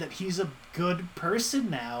bad that he's a good person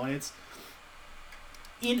now, and it's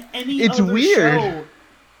in any other weird. show,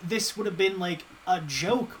 this would have been like a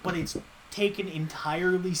joke, but it's taken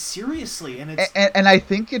entirely seriously, and it's and I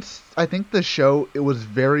think the show, it was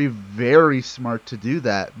very, very smart to do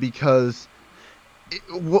that, because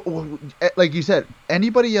like you said,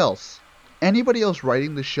 anybody else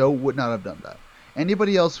writing the show would not have done that.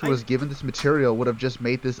 Anybody else who was given this material would have just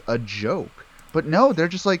made this a joke, but no, they're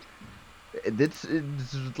just like, it's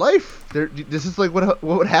life. This is like what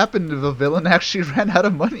would happen if a villain actually ran out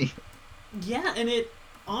of money. Yeah, and it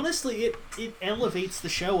honestly, it elevates the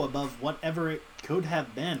show above whatever it could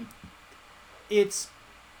have been. It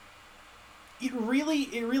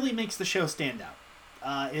really makes the show stand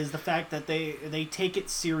out. Is the fact that they take it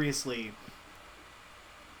seriously,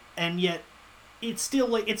 and yet it's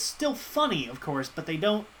still funny, of course, but they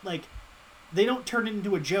don't turn it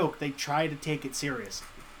into a joke. They try to take it serious.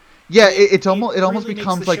 Yeah, it almost really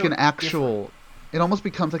becomes like an actual. it almost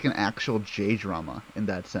becomes like an actual J drama in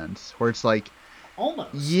that sense, where it's like,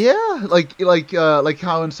 Almost. yeah, like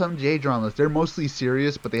how in some J dramas they're mostly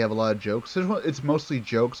serious, but they have a lot of jokes. It's mostly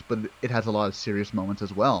jokes, but it has a lot of serious moments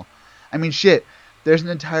as well. I mean, shit. There's an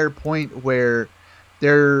entire point where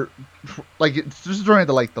they're like, this is during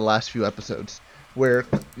the last few episodes where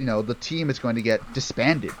the team is going to get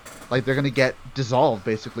disbanded, like they're going to get dissolved,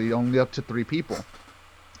 basically only up to 3 people,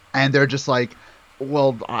 and they're just like,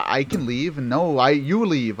 well, I can leave, and no, you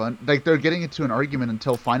leave, and like they're getting into an argument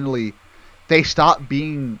until finally they stop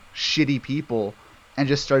being shitty people and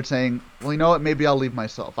just start saying, well, you know what, maybe I'll leave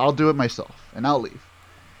myself, I'll do it myself, and I'll leave.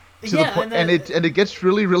 To the point, and it gets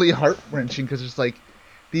really, really heart wrenching, because it's like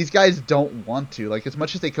these guys don't want to. Like, as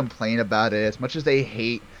much as they complain about it, as much as they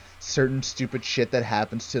hate certain stupid shit that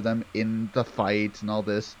happens to them in the fights and all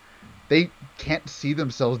this, they can't see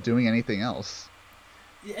themselves doing anything else.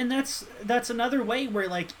 And that's another way where,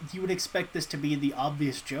 like, you would expect this to be the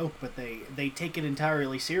obvious joke, but they take it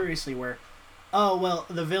entirely seriously, where, oh, well,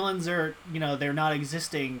 the villains are, they're not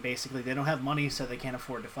existing, basically. They don't have money, so they can't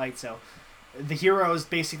afford to fight, so the heroes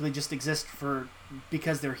basically just exist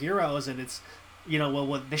because they're heroes, and it's,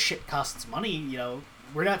 well, this shit costs money,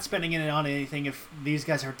 we're not spending it on anything if these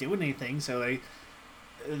guys aren't doing anything, so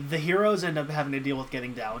the heroes end up having to deal with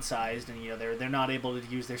getting downsized, and they're not able to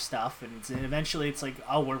use their stuff, and eventually it's like,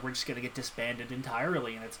 oh, we're just gonna get disbanded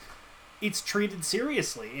entirely, and it's treated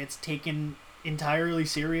seriously, it's taken entirely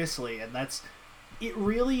seriously, and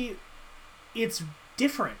it's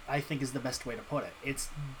different, I think, is the best way to put it. It's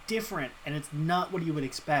different, and it's not what you would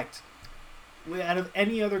expect out of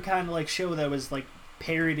any other kind of like show that was like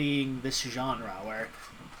parodying this genre, where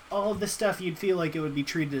all of the stuff you'd feel like it would be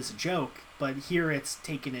treated as a joke, but here it's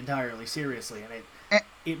taken entirely seriously, and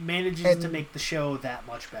it manages to make the show that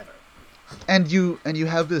much better. And you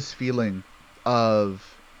have this feeling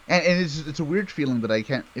of, and it's a weird feeling that I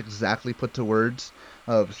can't exactly put to words.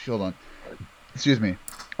 Hold on, excuse me.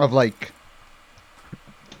 Of like,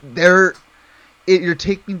 you're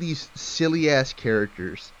taking these silly ass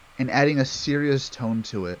characters and adding a serious tone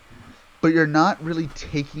to it, but you're not really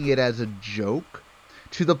taking it as a joke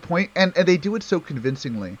to the point, and they do it so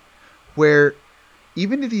convincingly, where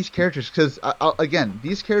even if these characters, because again,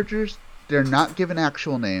 these characters, they're not given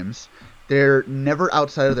actual names, they're never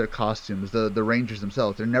outside of their costumes. The Rangers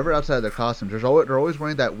themselves, they're never outside of their costumes. They're always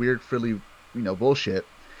wearing that weird frilly bullshit.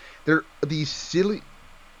 They're these silly.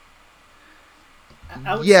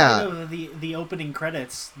 Outside of the opening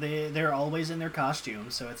credits, they're always in their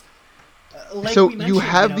costumes, so it's like so we mentioned, you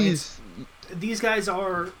have these guys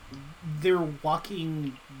they're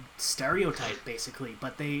walking stereotype, basically,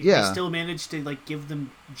 but they still manage to like give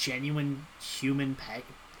them genuine human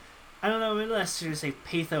I don't know, unless to say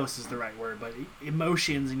pathos is the right word, but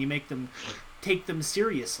emotions, and you make them take them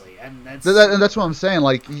seriously, and that's what I'm saying.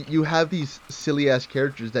 Like, you have these silly ass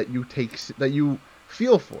characters that you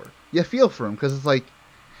feel for. You feel for them, because it's like,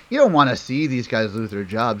 you don't want to see these guys lose their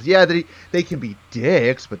jobs. Yeah, they can be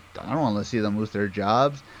dicks, but I don't want to see them lose their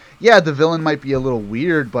jobs. Yeah, the villain might be a little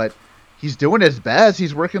weird, but he's doing his best.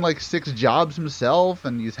 He's working like 6 jobs himself,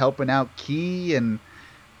 and he's helping out Key, and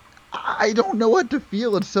I don't know what to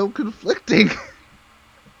feel. It's so conflicting.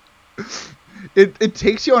 It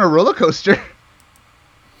takes you on a roller coaster.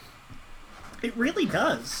 It really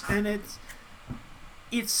does, and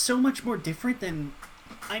it's so much more different than.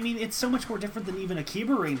 I mean, it's so much more different than even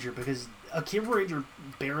Akiba Ranger, because Akiba Ranger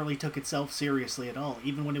barely took itself seriously at all,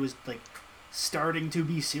 even when it was like starting to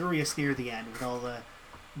be serious near the end with all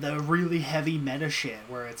the really heavy meta shit,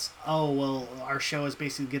 where it's, oh, well, our show is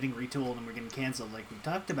basically getting retooled and we're getting canceled, like we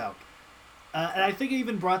talked about. And I think I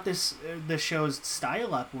even brought the show's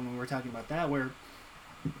style up when we were talking about that, where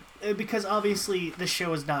because obviously the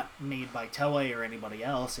show is not made by Toei or anybody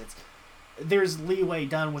else, there's leeway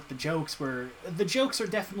done with the jokes, where the jokes are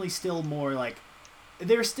definitely still more like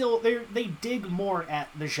they dig more at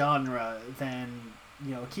the genre than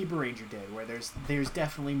Akiba Ranger did, where there's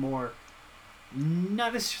definitely more,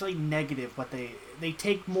 not necessarily negative, but they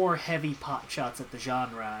take more heavy pot shots at the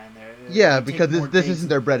genre, and because this isn't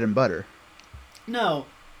their bread and butter. No,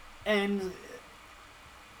 and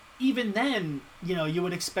even then, you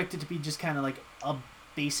would expect it to be just kind of like a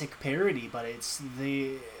basic parody, but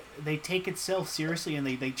they take itself seriously, and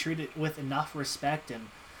they treat it with enough respect, and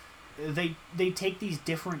they take these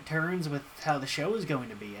different turns with how the show is going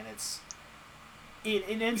to be, and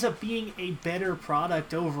it ends up being a better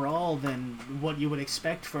product overall than what you would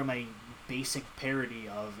expect from a basic parody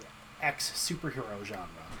of X superhero genre.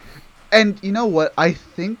 And you know what? I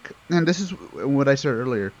think, and this is what I said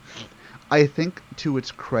earlier, I think to its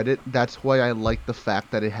credit, that's why I like the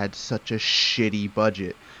fact that it had such a shitty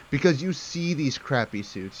budget. Because you see these crappy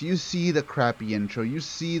suits, you see the crappy intro, you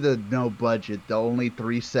see the no budget, the only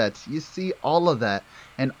 3 sets, you see all of that,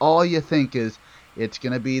 and all you think is, it's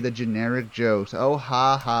gonna be the generic jokes. Oh,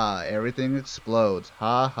 ha ha, everything explodes,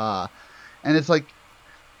 ha ha. And it's like,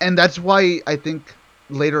 and that's why I think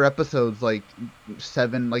later episodes, like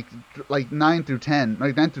 7, like 9 through 10,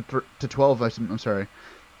 like 9 to 12, I'm sorry,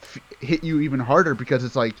 hit you even harder, because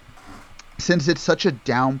it's like, since it's such a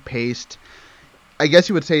down-paced, I guess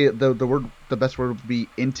you would say the best word would be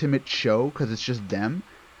intimate show, because it's just them.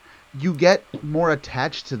 You get more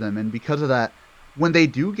attached to them, and because of that, when they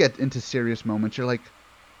do get into serious moments, you're like,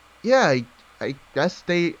 yeah, I guess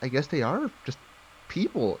they are just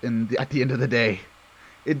people at the end of the day.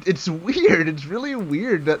 It's weird. It's really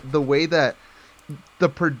weird that the way that the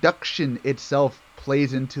production itself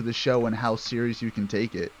plays into the show and how serious you can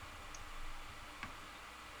take it.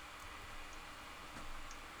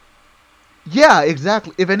 Yeah,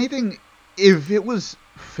 exactly. If anything, if it was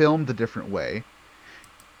filmed a different way,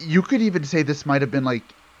 you could even say this might have been like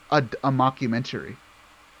a mockumentary.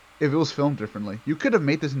 If it was filmed differently, you could have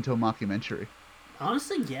made this into a mockumentary.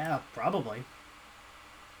 Honestly, yeah, probably.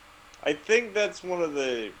 I think that's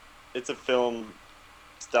it's a film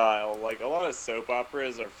style. Like, a lot of soap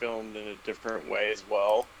operas are filmed in a different way as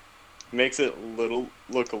well. Makes it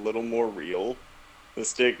look a little more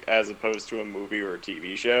realistic as opposed to a movie or a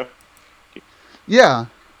TV show. Yeah.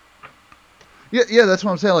 Yeah, that's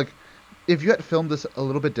what I'm saying. Like, if you had filmed this a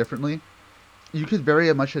little bit differently, you could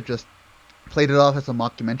very much have just played it off as a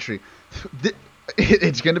mockumentary.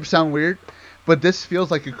 It's going to sound weird, but this feels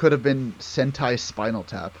like it could have been Sentai Spinal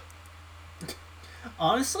Tap.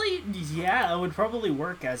 Honestly, yeah, it would probably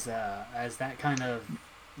work as that kind of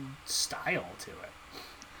style to it.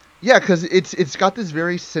 Yeah, because it's got this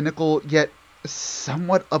very cynical yet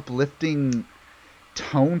somewhat uplifting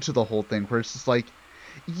tone to the whole thing, where it's just like,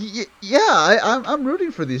 I'm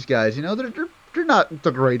rooting for these guys. You know, they're not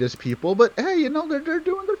the greatest people, but hey, you know, they're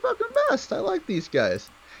doing their fucking best. I like these guys.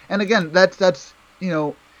 And again, that's you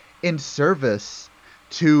know, in service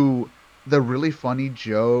to the really funny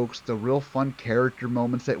jokes, the real fun character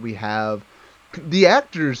moments that we have. The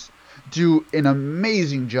actors do an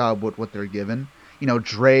amazing job with what they're given. You know,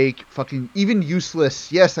 Drake, fucking, even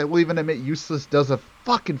Useless. Yes, I will even admit Useless does a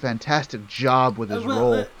fucking fantastic job with his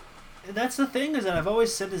role. That's the thing, is that I've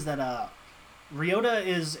always said is that Ryota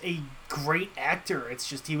is a great actor. It's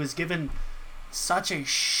just he was given such a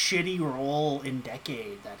shitty role in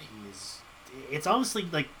Decade that it's honestly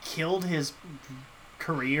like killed his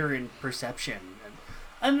career in Perception. And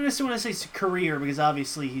I don't necessarily want to say career, because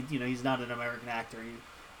obviously he's not an American actor.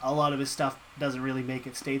 A lot of his stuff doesn't really make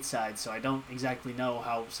it stateside, so I don't exactly know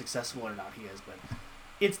how successful or not he is, but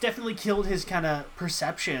it's definitely killed his kind of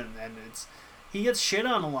perception, and he gets shit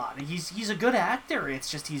on a lot. He's a good actor. It's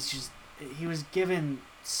just he was given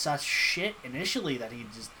such shit initially that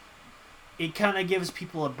it kind of gives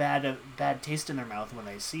people a bad taste in their mouth when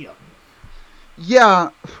they see him. Yeah,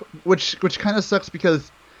 which kind of sucks,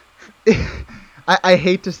 because I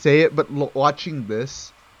hate to say it, but watching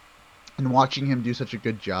this and watching him do such a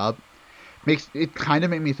good job made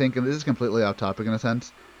me think, and this is completely off topic in a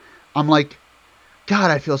sense, I'm like,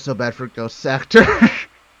 God, I feel so bad for Ghost Actor.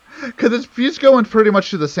 Because he's going pretty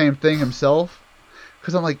much to the same thing himself.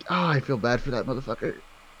 Because I'm like, oh, I feel bad for that motherfucker.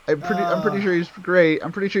 I'm pretty sure he's great.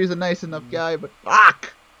 I'm pretty sure he's a nice enough guy, but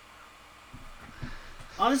fuck!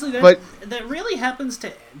 Honestly, that really happens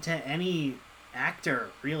to any actor,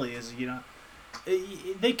 really, is, you know,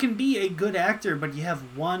 they can be a good actor, but you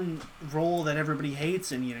have one role that everybody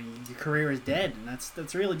hates, and, you know, your career is dead, and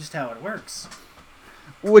that's really just how it works.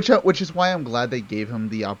 Which is why I'm glad they gave him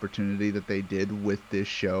the opportunity that they did with this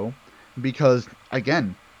show, because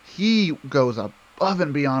again, he goes above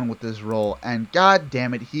and beyond with this role, and god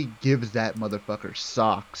damn it, he gives that motherfucker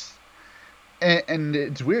socks. And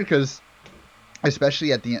it's weird, because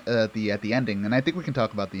especially at the ending, and I think we can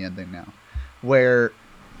talk about the ending now, where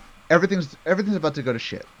everything's about to go to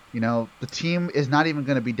shit. You know, the team is not even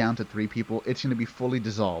going to be down to 3 people. It's going to be fully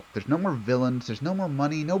dissolved. There's no more villains. There's no more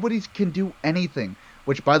money. Nobody can do anything.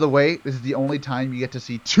 Which, by the way, this is the only time you get to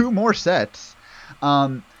see 2 more sets.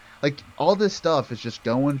 Like, all this stuff is just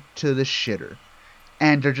going to the shitter.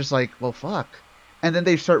 And they're just like, well, fuck. And then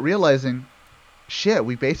they start realizing, shit,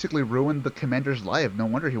 we basically ruined the commander's life. No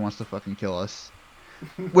wonder he wants to fucking kill us.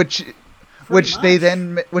 Which they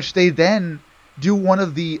then do one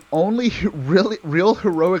of the only real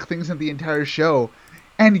heroic things in the entire show,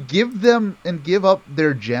 and give up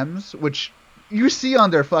their gems, which you see on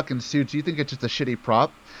their fucking suits. You think it's just a shitty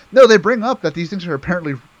prop. No, they bring up that these things are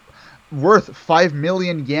apparently worth 5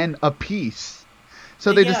 million yen apiece.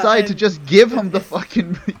 So they Yeah, decide to and just give him the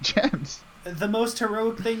fucking gems. the most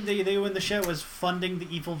heroic thing they do in the show is funding the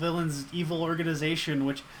evil villain's evil organization,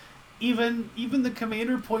 which even the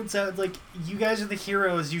commander points out, like, you guys are the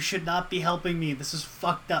heroes, you should not be helping me, this is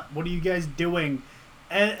fucked up, what are you guys doing?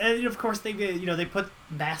 And of course they put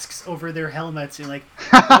masks over their helmets and like,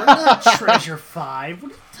 we're not Treasure 5,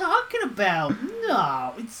 what are you talking about?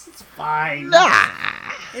 No, it's fine. Nah.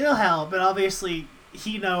 It'll help, but obviously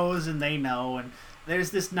he knows and they know, and there's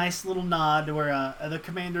this nice little nod where the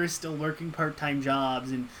commander is still working part-time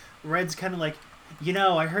jobs, and Red's kind of like,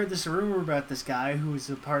 I heard this rumor about this guy who's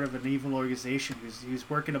a part of an evil organization who's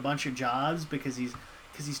working a bunch of jobs because he's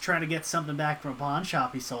trying to get something back from a pawn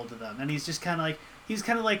shop he sold to them, and he's kind of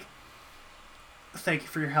like, thank you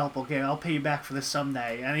for your help, okay, I'll pay you back for this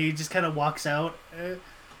someday, and he just kind of walks out.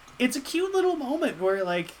 It's a cute little moment where,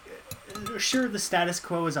 like, sure, the status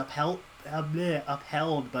quo is upheld,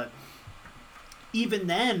 but even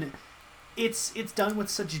then, it's done with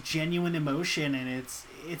such genuine emotion, and it's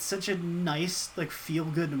such a nice, like, feel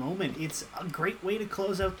good moment. It's a great way to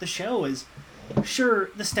close out the show. Is sure,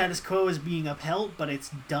 the status quo is being upheld, but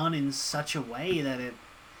it's done in such a way that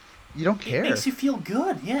You don't care. it makes you feel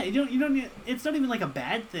good. Yeah, you don't. It's not even like a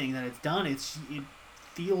bad thing that it's done. It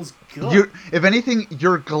feels good. If anything,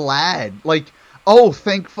 you're glad. Like, oh,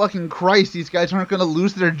 thank fucking Christ, these guys aren't gonna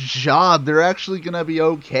lose their job. They're actually gonna be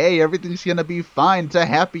okay. Everything's gonna be fine. It's a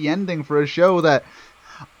happy ending for a show that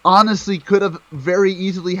honestly could have very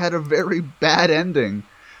easily had a very bad ending.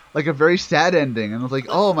 Like a very sad ending. And I was like,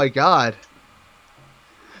 oh my god.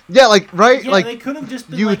 Yeah, like, right? Yeah, like, they could have just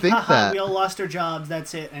been you like, think haha, that. we all lost our jobs,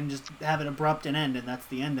 that's it, and just have it abrupt and end, and that's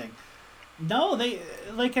the ending. No, they,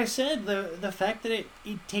 like I said, the fact that it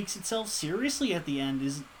takes itself seriously at the end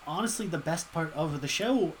is honestly the best part of the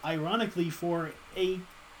show, ironically, for a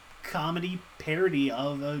comedy parody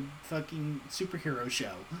of a fucking superhero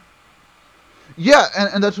show. Yeah,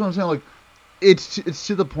 and that's what I'm saying. Like, it's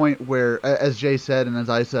to the point where, as Jay said and as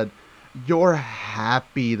I said, you're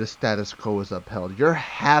happy the status quo is upheld. You're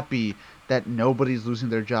happy that nobody's losing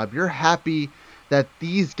their job. You're happy that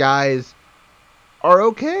these guys are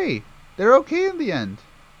okay. They're okay in the end,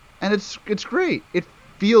 and it's great. It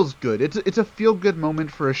feels good. It's a feel good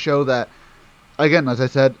moment for a show that, again, as I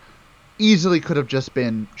said, easily could have just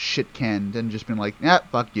been shit canned and just been like, yeah,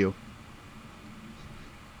 fuck you.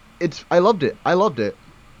 I loved it.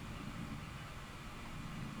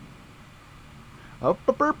 How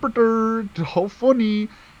funny.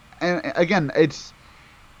 And again, it's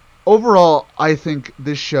overall, I think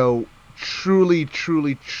this show truly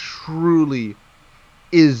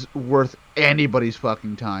is worth anybody's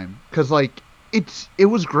fucking time. Cause like, it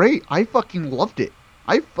was great. I fucking loved it.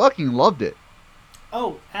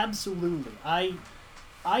 Oh, absolutely. I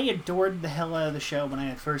adored the hell out of the show when I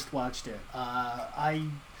had first watched it.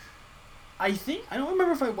 I think, I don't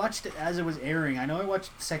remember if I watched it as it was airing. I know I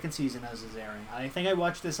watched the second season as it was airing. I think I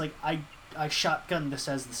watched this, like, I shotgunned this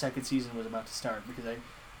as the second season was about to start, because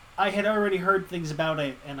I had already heard things about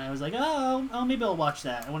it, and I was like, oh, maybe I'll watch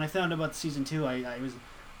that. And when I found out about season 2,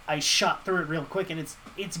 I shot through it real quick, and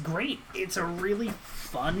it's great. It's a really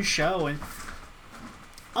fun show, and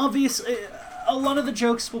obviously, a lot of the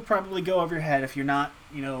jokes will probably go over your head if you're not,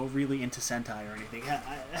 really into Sentai or anything.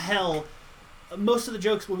 Hell, most of the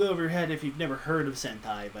jokes will go over your head if you've never heard of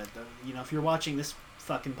Sentai, but, if you're watching this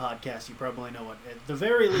fucking podcast, you probably know what, at the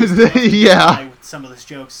very least, yeah, with some of those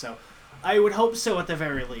jokes, so I would hope so at the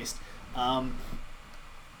very least. But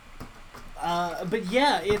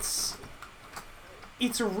yeah, it's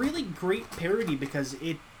a really great parody because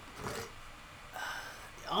it,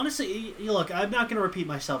 honestly, look, I'm not going to repeat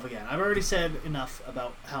myself again. I've already said enough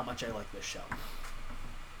about how much I like this show.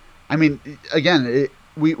 I mean, again,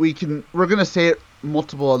 we're gonna say it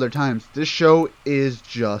multiple other times. This show is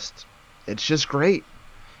it's just great.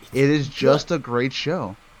 It is just a great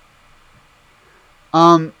show.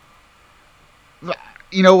 You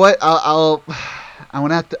know what? I'm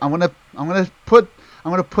gonna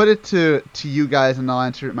put it to you guys, and I'll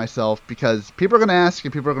answer it myself, because people are gonna ask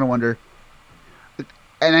and people are gonna wonder.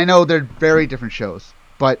 And I know they're very different shows,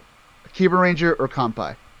 but Akiba Ranger or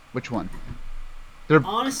Kanpai, which one? They're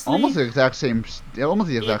honestly almost the exact same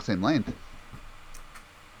length.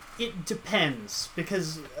 It depends,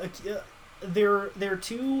 because they're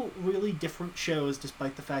two really different shows,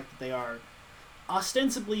 despite the fact that they are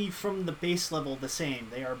ostensibly from the base level the same.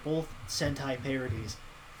 They are both Sentai parodies,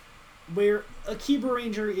 where Akiba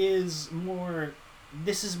Ranger is more,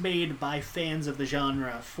 this is made by fans of the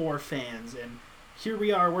genre for fans, and here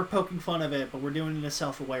we are, we're poking fun of it, but we're doing it in a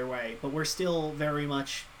self-aware way, but we're still very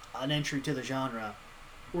much an entry to the genre.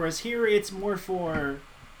 Whereas here, it's more for,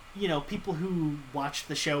 people who watched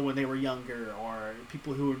the show when they were younger, or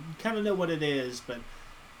people who kind of know what it is, but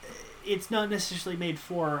it's not necessarily made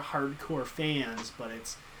for hardcore fans, but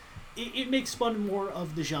it makes fun more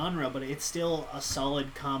of the genre, but it's still a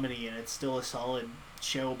solid comedy, and it's still a solid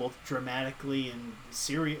show, both dramatically and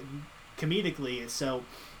comedically. So,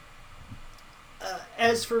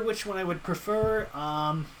 as for which one I would prefer,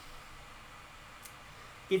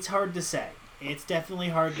 it's hard to say. It's definitely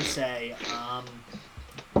hard to say.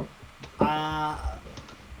 I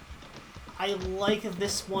like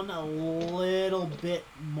this one a little bit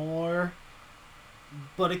more,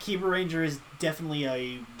 but Akiba Ranger is definitely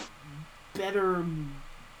a better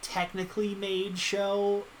technically made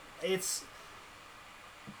show. I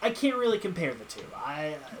can't really compare the two.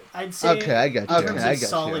 I'd say Okay, I got you. in terms I of got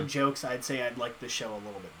solid you. jokes, I'd say I'd like the show a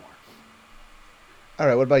little bit more. All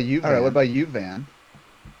right, what about you? Van?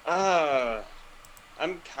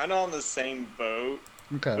 I'm kind of on the same boat,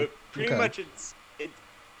 Okay. but pretty much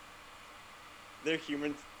their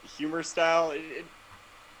humor style.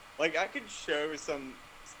 Like I could show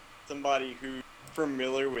somebody who's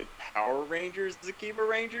familiar with Power Rangers, the Akiba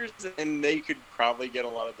Rangers, and they could probably get a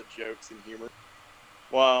lot of the jokes and humor.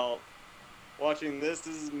 While watching this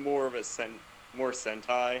is more of a more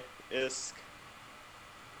Sentai-esque.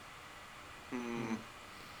 I'm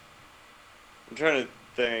trying to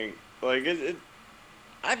think. Like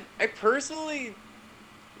I personally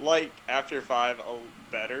like After 5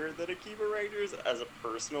 better than Akiba Rangers as a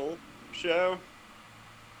personal show,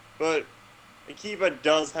 but Akiba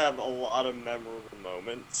does have a lot of memorable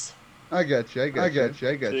moments. I got you.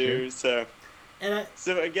 Too, so And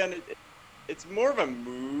again, it's more of a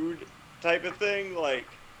mood type of thing. Like,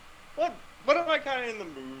 what am I kind of in the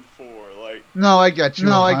mood for? Like, No, I got you.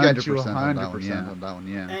 100% on that one.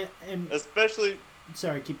 Yeah. and especially.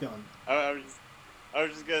 sorry, keep going. I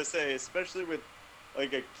was just gonna say, especially with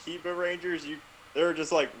like Akiba Rangers, there are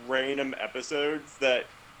just like random episodes that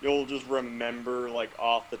you'll just remember like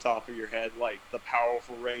off the top of your head, like the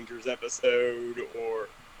Powerful Rangers episode, or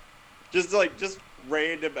just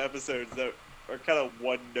random episodes that are kind of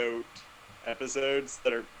one-note episodes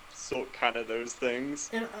that are so kind of those things.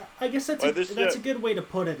 And I guess that's a good way to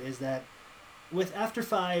put it, is that with After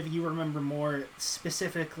 5, you remember more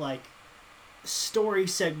specific like story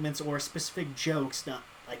segments or specific jokes, not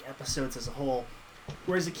like episodes as a whole.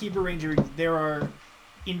 Whereas Akiba Ranger, there are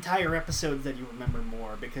entire episodes that you remember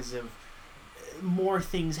more because of more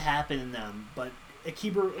things happen in them. But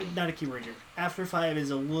not Akiba Ranger, After 5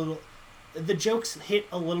 is the jokes hit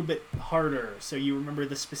a little bit harder, so you remember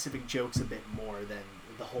the specific jokes a bit more than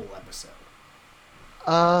the whole episode.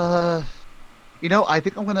 I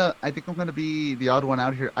think I'm gonna be the odd one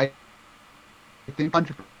out here. I think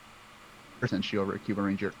 100% she over Akiba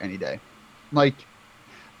Ranger any day. Like,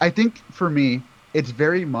 I think for me, it's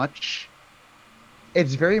very much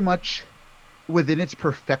within its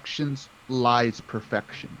perfections lies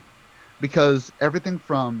perfection, because everything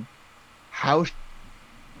from how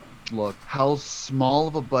how small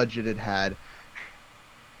of a budget it had,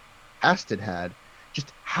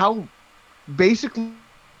 just how basically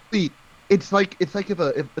it's like if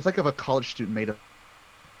a college student made a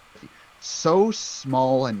so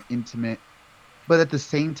small and intimate, but at the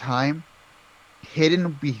same time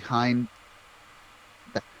hidden behind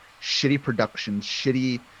that shitty productions,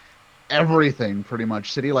 shitty everything, pretty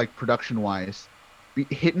much shitty like production wise,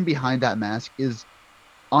 hidden behind that mask is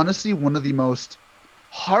honestly one of the most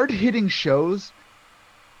hard-hitting shows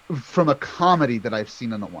from a comedy that I've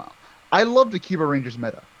seen in a while. I loved Akiba Rangers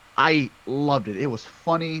meta. I loved it. It was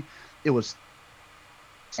funny.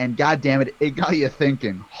 And goddamn it, it got you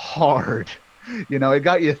thinking hard. It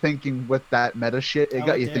got you thinking with that meta shit. It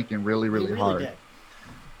got you thinking really, really hard. Did.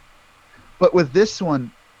 But with this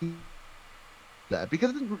one,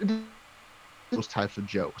 because those types of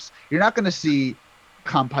jokes, you're not going to see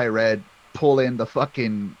Kampai Red pull in the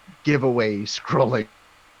fucking giveaway scrolling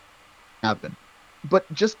happen. But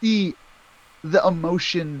just the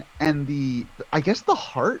emotion and the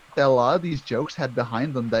heart that a lot of these jokes had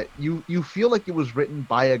behind them, that you feel like it was written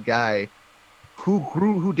by a guy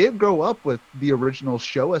who did grow up with the original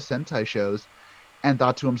Showa Sentai shows and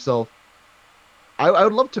thought to himself, I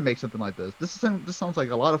would love to make something like this. This sounds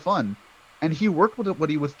like a lot of fun. And he worked with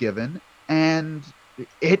what he was given, and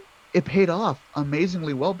it paid off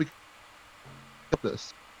amazingly well because of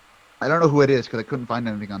this. I don't know who it is because I couldn't find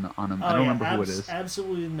anything on him. I don't remember who it is.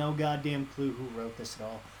 Absolutely no goddamn clue who wrote this at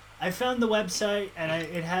all. I found the website, and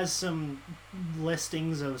it has some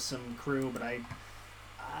listings of some crew, but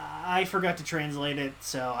I forgot to translate it,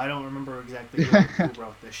 so I don't remember exactly who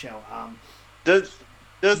wrote this show.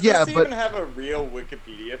 Does Yeah, this but- even have a real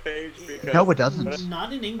Wikipedia page? Because No, it doesn't.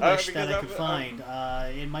 Not in English because that I I'm- could find.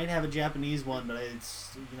 It might have a Japanese one, but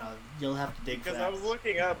it's you'll have to dig for Because that. I was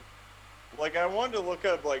looking up, like, I wanted to look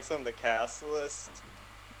up, like, some of the cast lists.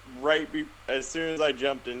 As soon as I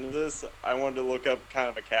jumped into this, I wanted to look up kind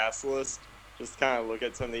of a cast list. Just kind of look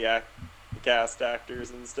at some of the cast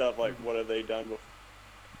actors and stuff, like, what have they done before.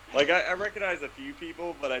 Like, I recognize a few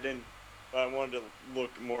people, but I didn't. But I wanted to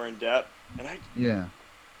look more in depth. And Yeah.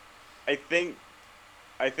 I think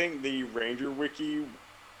the Ranger Wiki,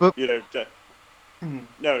 But-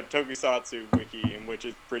 no, Tokusatsu Wiki, which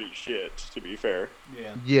is pretty shit, to be fair.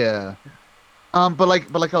 Yeah. Yeah. But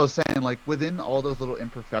like I was saying, like within all those little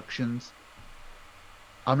imperfections,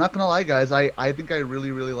 I'm not gonna lie, guys. I think I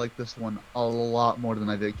really like this one a lot more than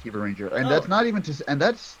I did Kiba Ranger, and that's Oh. not even to, and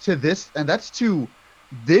that's to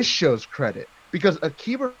this show's credit, because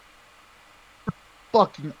Akiba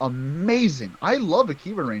fucking amazing. I love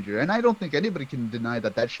Akiba Ranger, and I don't think anybody can deny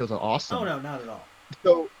that show's awesome. Oh no, not at all.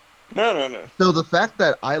 So No. So the fact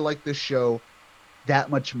that I like this show that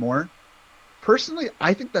much more, personally,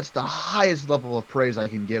 I think that's the highest level of praise I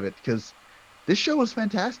can give it, because this show was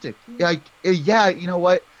fantastic. Like, yeah, you know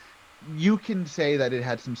what? You can say that it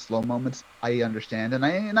had some slow moments. I understand, and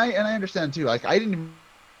I understand too. Like, I didn't even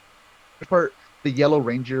part the Yellow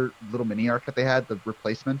Ranger little mini arc that they had, the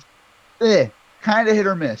replacement. Kind of hit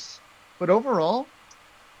or miss, but overall,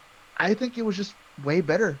 I think it was just way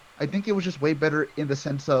better. I think it was just way better in the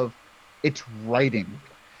sense of its writing.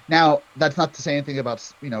 Now, that's not to say anything about,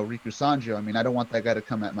 Riku Sanjo. I mean, I don't want that guy to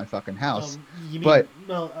come at my fucking house. You mean, but-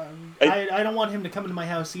 well, I don't want him to come into my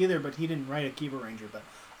house either, but he didn't write Akiba Ranger, but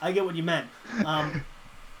I get what you meant.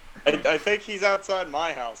 I think he's outside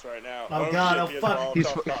my house right now. Oh, God, shit, oh, he has fuck. a He's-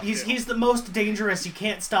 Molotov cocktail. He's the most dangerous. You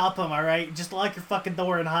can't stop him, all right? Just lock your fucking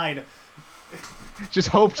door and hide. Just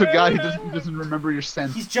hope to God he doesn't remember your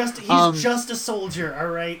scent. He's just Um, just a soldier, all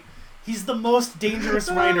right? He's the most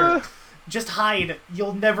dangerous writer. Just hide.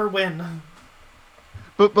 You'll never win.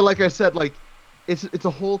 But like I said, like it's a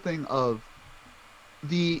whole thing of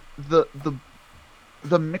the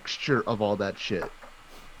mixture of all that shit.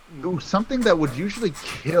 Ooh, something that would usually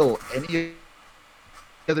kill any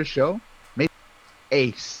other show, maybe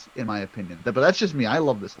Ace, in my opinion. But that's just me. I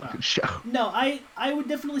love this fucking show. No, I would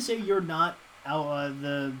definitely say you're not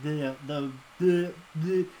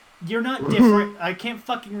you're not different. I can't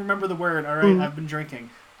fucking remember the word. All right, I've been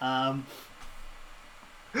drinking.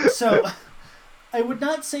 So I would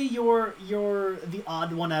not say you're the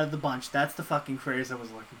odd one out of the bunch. That's the fucking phrase I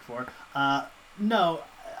was looking for. No,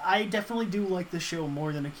 I definitely do like the show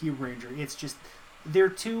more than Akiba Ranger. It's just they're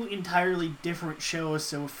two entirely different shows,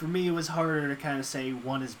 so for me it was harder to kind of say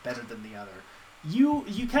one is better than the other. You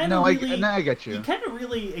kind No, of really I get you. you kind of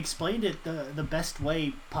really explained it the best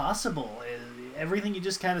way possible. Everything you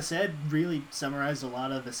just kind of said really summarized a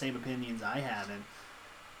lot of the same opinions I had, and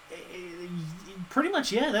pretty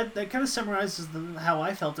much, yeah, that kind of summarizes how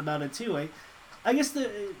I felt about it too. I guess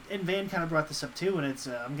and Van kind of brought this up too, and it's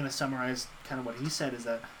I'm gonna summarize kind of what he said, is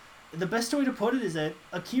that the best way to put it is that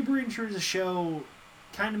Akiba Ranger is a show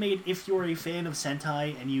kind of made if you're a fan of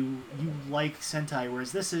Sentai and you like Sentai,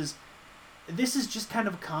 whereas this is just kind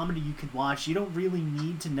of a comedy you could watch. You don't really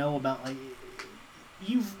need to know about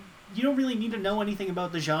you don't really need to know anything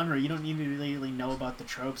about the genre. You don't need to really know about the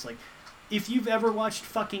tropes. Like, if you've ever watched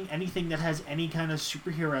fucking anything that has any kind of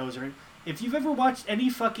superheroes, or if you've ever watched any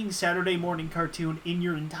fucking Saturday morning cartoon in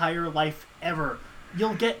your entire life ever,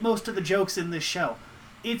 you'll get most of the jokes in this show.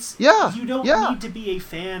 You don't need to be a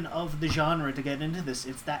fan of the genre to get into this.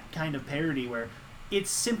 It's that kind of parody where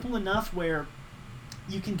it's simple enough where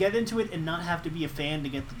you can get into it and not have to be a fan to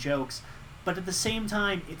get the jokes, but at the same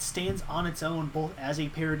time, it stands on its own, both as a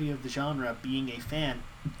parody of the genre, being a fan,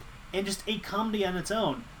 and just a comedy on its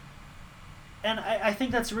own. And I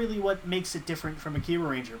think that's really what makes it different from Akiba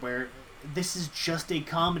Ranger, where this is just a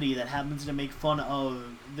comedy that happens to make fun of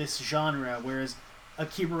this genre, whereas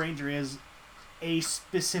Akiba Ranger is a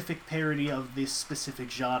specific parody of this specific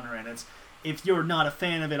genre, and it's, if you're not a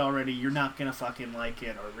fan of it already, you're not gonna fucking like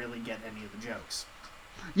it or really get any of the jokes.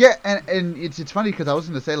 Yeah, and it's funny because I was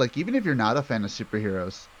gonna say, like, even if you're not a fan of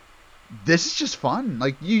superheroes, this is just fun.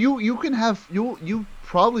 Like, you can have you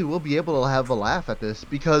probably will be able to have a laugh at this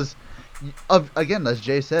because again, as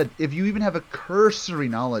Jay said, if you even have a cursory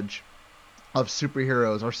knowledge of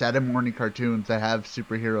superheroes or Saturday morning cartoons that have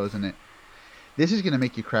superheroes in it, this is gonna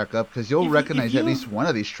make you crack up because you'll recognize at least one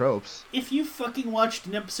of these tropes. If you fucking watched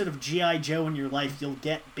an episode of G.I. Joe in your life, you'll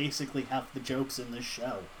get basically half the jokes in this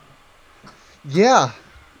show. Yeah.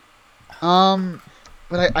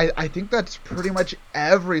 But I think that's pretty much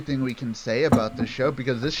everything we can say about this show,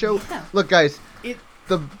 because this show, Yeah. look, guys, It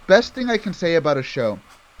the best thing I can say about a show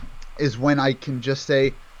is when I can just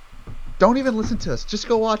say, don't even listen to us. Just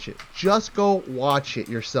go watch it. Just go watch it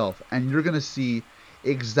yourself, and you're gonna see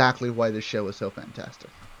exactly why this show is so fantastic.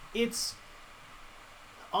 It's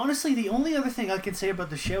honestly the only other thing I can say about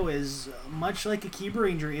the show is, much like Akiba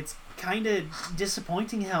Ranger, it's kind of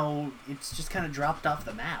disappointing how it's just kind of dropped off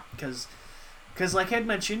the map. Because like I had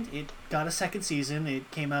mentioned, it got a second season.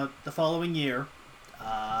 It came out the following year.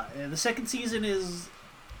 And the second season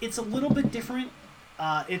it's a little bit different.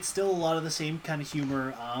 It's still a lot of the same kind of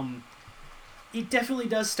humor. It definitely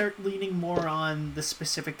does start leaning more on the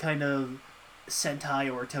specific kind of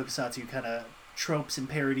Sentai or Tokusatsu kind of tropes and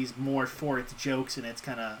parodies more for its jokes and its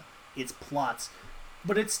plots.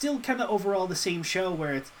 But it's still kind of overall the same show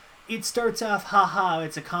where it starts off, haha,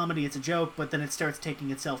 it's a comedy, it's a joke, but then it starts taking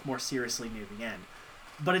itself more seriously near the end.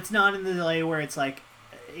 But it's not in the delay where it's like,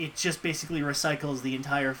 it just basically recycles the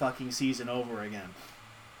entire fucking season over again.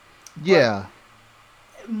 Yeah.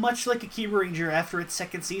 But much like Akiba Ranger, after its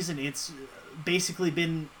second season, it's basically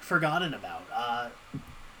been forgotten about.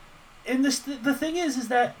 And the thing is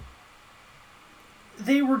that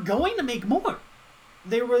they were going to make more.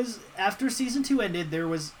 After season 2 ended,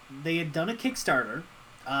 they had done a Kickstarter.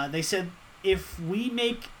 They said, if we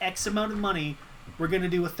make X amount of money, we're going to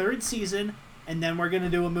do a third season, and then we're going to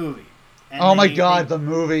do a movie. And oh my god, the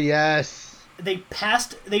movie, yes. They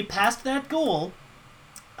passed that goal,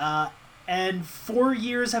 and 4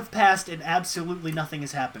 years have passed, and absolutely nothing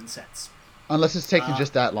has happened since. Unless it's taken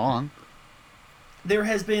just that long. There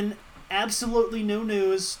has been absolutely no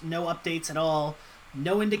news, no updates at all,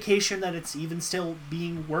 no indication that it's even still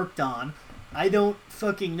being worked on. I don't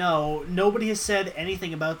fucking know. Nobody has said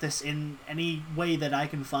anything about this in any way that I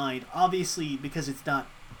can find. Obviously, because it's not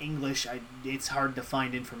English, it's hard to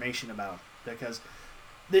find information about, because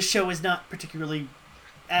this show is not particularly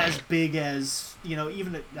as big as,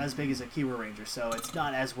 even as big as Akiba Ranger, so it's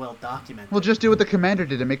not as well documented. Well, just do what the commander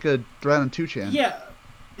did and make a thread on 2chan. Yeah.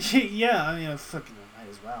 Yeah, I mean, I fucking might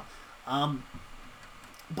as well.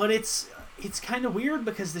 But it's kind of weird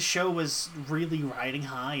because the show was really riding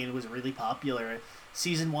high and it was really popular.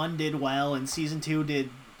 Season 1 did well, and Season 2 did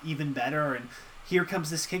even better, and here comes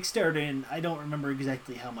this Kickstarter, and I don't remember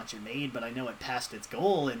exactly how much it made, but I know it passed its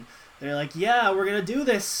goal, and they're like, yeah, we're gonna do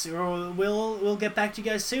this, or we'll get back to you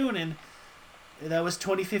guys soon, and that was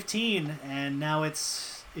 2015, and now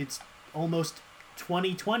it's almost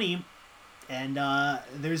 2020, and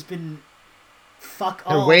there's been fuck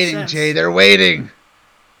all. They're waiting, since. Jay. They're waiting.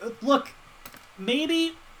 Look,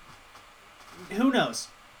 maybe, who knows?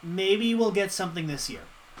 Maybe we'll get something this year.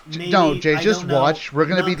 Maybe, no, Jay, I just don't know. watch. We're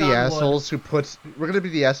gonna be the assholes who puts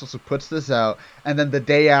this out, and then the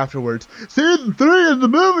day afterwards, season 3 and the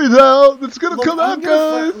movie's out. It's gonna come out,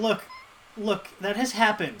 guys. Look, that has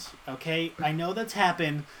happened. Okay, I know that's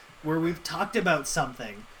happened where we've talked about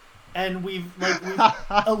something, and we've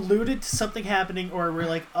alluded to something happening, or we're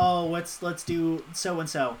like, oh, let's do so and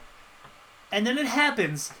so, and then it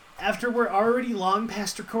happens after we're already long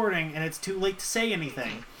past recording, and it's too late to say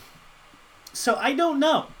anything. So I don't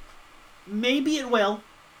know. Maybe it will.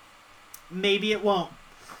 Maybe it won't.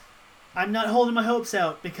 I'm not holding my hopes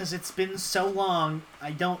out because it's been so long.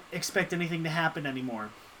 I don't expect anything to happen anymore.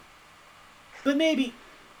 But maybe.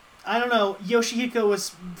 I don't know.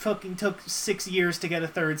 Yoshihiko took 6 years to get a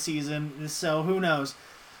third season, so who knows?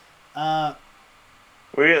 We'll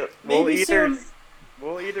maybe soon.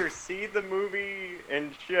 We'll either see the movie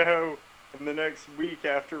and show in the next week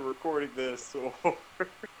after recording this,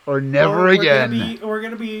 or never again. We're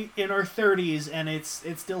gonna be in our 30s and it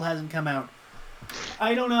still hasn't come out.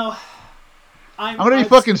 I don't know. I'm gonna be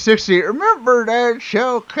fucking 60. Remember that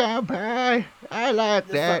show, Cowboy? I like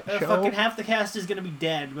that show. Fucking half the cast is gonna be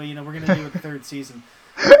dead, but we're gonna do it the third season.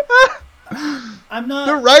 I'm not.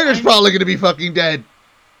 The writer's probably gonna be fucking dead.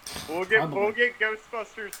 We'll get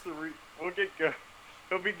Ghostbusters 3.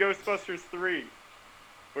 It'll be Ghostbusters 3.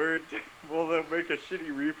 Where they'll make a shitty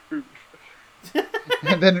reboot.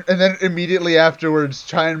 and then immediately afterwards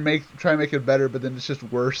try and make it better, but then it's just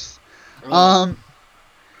worse.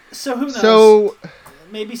 So who knows? So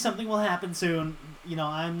maybe something will happen soon.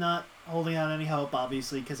 I'm not holding out any hope,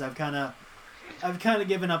 obviously, because I've kind of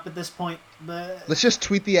given up at this point. But let's just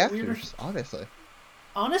tweet the actors, honestly.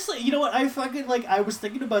 Honestly, you know what? I was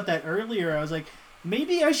thinking about that earlier. I was like,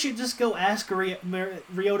 maybe I should just go ask Ryota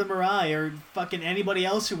Murai or fucking anybody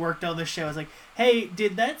else who worked on this show. I was like, hey,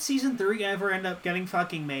 did that season 3 ever end up getting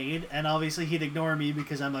fucking made? And obviously he'd ignore me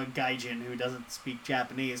because I'm a gaijin who doesn't speak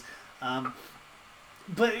Japanese.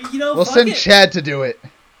 But, we'll send Chad to do it.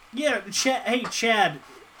 Yeah, Chad. Hey, Chad.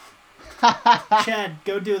 Chad,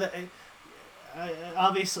 go do that.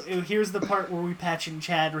 obviously, here's the part where we patch in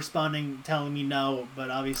Chad responding, telling me no, but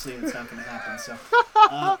obviously it's not going to happen. So,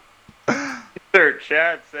 Sir,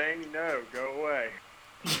 Chad saying no, go away.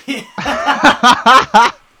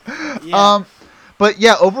 yeah. But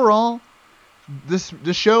yeah, overall, this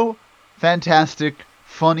show, fantastic,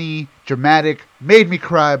 funny, dramatic, made me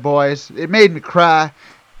cry, boys. It made me cry,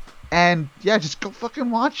 and yeah, just go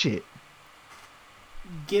fucking watch it.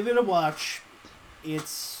 Give it a watch.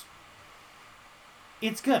 It's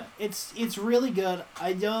good. It's really good.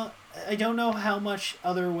 I don't know how much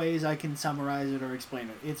other ways I can summarize it or explain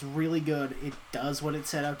it. It's really good. It does what it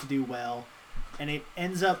set out to do well, and it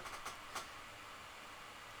ends up.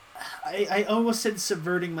 I almost said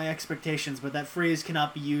subverting my expectations, but that phrase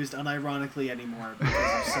cannot be used unironically anymore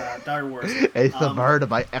because of Star Wars. It's the bird of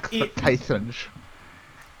my expectations.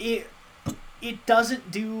 It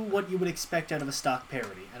doesn't do what you would expect out of a stock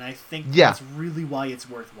parody, and I think Yeah. that's really why it's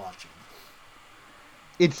worth watching.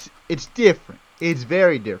 It's different. It's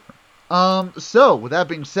very different. So with that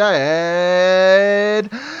being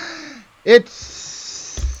said,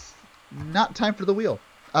 it's not time for the wheel.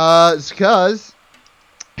 It's because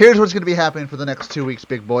here's what's going to be happening for the next 2 weeks,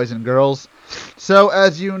 big boys and girls. So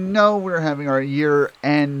as you know, we're having our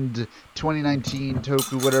year-end 2019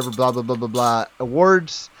 Toku whatever blah blah blah blah blah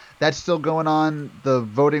awards. That's still going on. The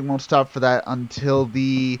voting won't stop for that until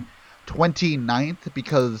the 29th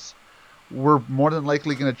because we're more than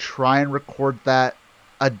likely going to try and record that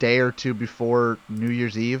a day or two before New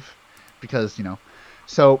Year's Eve because, you know,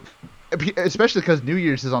 so especially because New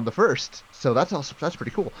Year's is on the 1st. So that's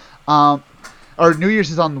pretty cool. Or New Year's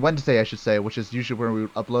is on Wednesday, I should say, which is usually where we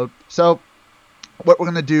upload. So what we're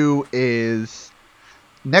going to do is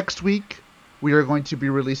next week we are going to be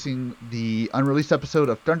releasing the unreleased episode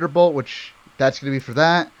of Thunderbolt, which that's going to be for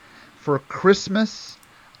that. For Christmas,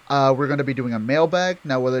 we're going to be doing a mailbag.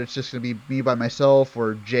 Now, whether it's just going to be me by myself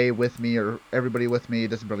or Jay with me or everybody with me, it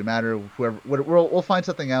doesn't really matter. Whoever, we'll find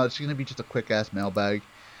something out. It's going to be just a quick-ass mailbag.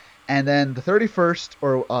 And then the 31st,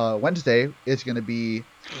 or Wednesday, is going to be...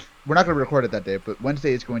 We're not going to record it that day, but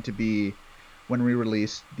Wednesday is going to be when we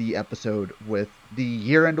release the episode with the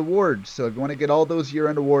year-end awards. So if you want to get all those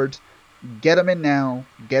year-end awards, get them in now.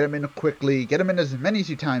 Get them in quickly. Get them in as many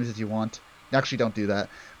times as you want. Actually, don't do that.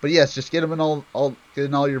 But yes, just get them in get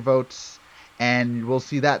in all your votes, and we'll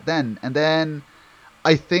see that then. And then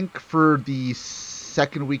I think for the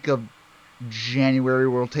second week of January,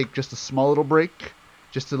 we'll take just a small little break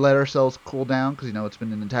just to let ourselves cool down because, you know, it's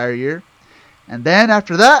been an entire year. And then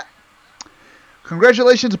after that,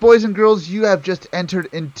 congratulations, boys and girls. You have just entered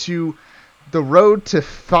into the road to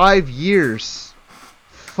 5 years.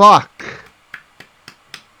 Fuck.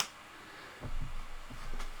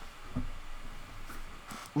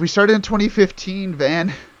 We started in 2015,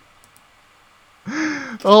 Van.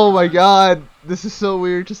 Oh my god. This is so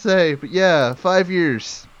weird to say. But yeah, 5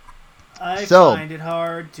 years. I find it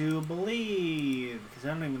hard to believe because I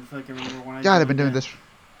don't even fucking remember when I. God, I've been doing this.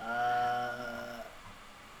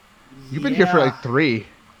 You've been here for like 3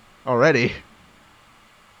 already.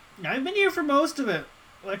 I've been here for most of it,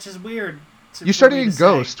 which is weird. You started in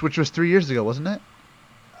Ghost, which was 3 years ago, wasn't it?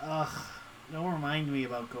 Ugh, don't remind me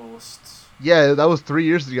about Ghosts. Yeah, that was 3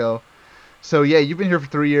 years ago. So yeah, you've been here for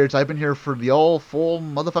 3 years. I've been here for the all full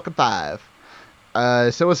motherfucking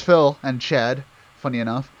 5. So was Phil and Chad, funny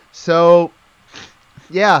enough. So,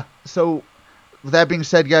 yeah. So, with that being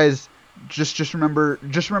said, guys, just remember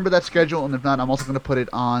that schedule, and if not, I'm also gonna put it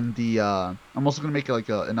on the. I'm also gonna make like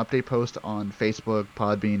an update post on Facebook,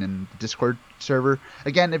 Podbean, and Discord server.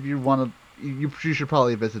 Again, if you want to, you should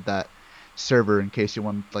probably visit that server in case you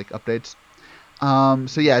want like updates.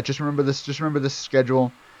 So yeah, just remember this. Just remember this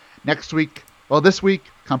schedule. Next week, this week,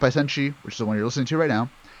 Kanpai Senshi, which is the one you're listening to right now.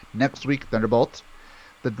 Next week, Thunderbolt.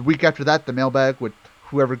 The week after that, the mailbag with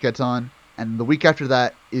whoever gets on, and the week after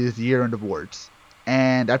that is the year-end awards.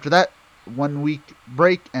 And after that, 1 week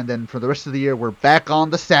break, and then for the rest of the year, we're back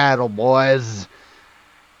on the saddle, boys.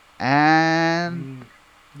 And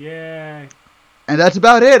yeah, and that's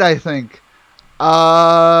about it, I think.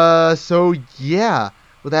 So yeah.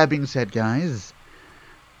 With that being said, guys,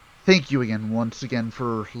 thank you again once again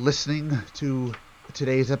for listening to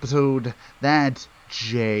today's episode. That's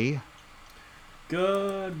Jay.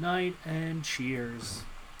 Good night and cheers.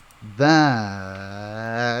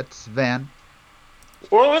 That's Van.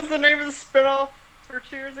 What was the name of the spinoff for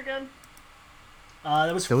Cheers again?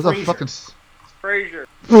 That was There was Frasier. a fucking.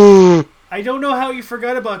 Frasier. I don't know how you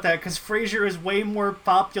forgot about that because Frasier is way more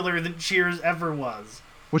popular than Cheers ever was.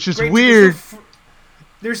 Which is Great, weird.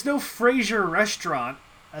 There's no Frasier restaurant,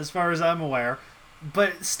 as far as I'm aware,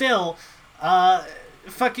 but still,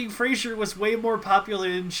 fucking Frasier was way more popular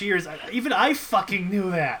than Cheers. Even I fucking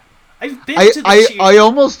knew that. I've been to the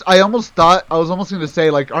Cheers. I almost thought I was almost gonna say,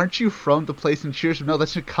 like, aren't you from the place in Cheers? No,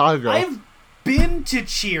 that's Chicago. I've been to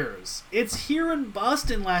Cheers. It's here in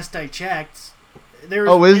Boston. Last I checked. Is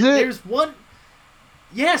it? There's one.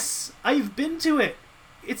 Yes, I've been to it.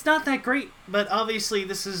 It's not that great, but obviously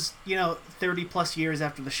this is 30 plus years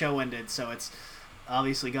after the show ended, so it's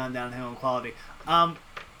obviously gone downhill in quality. I've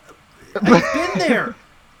been there.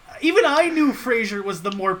 Even I knew Frasier was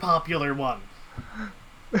the more popular one.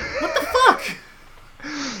 What the fuck?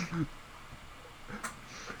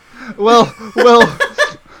 Well,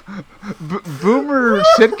 boomer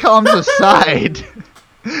sitcoms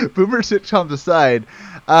aside,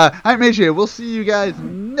 I'm AJ. We'll see you guys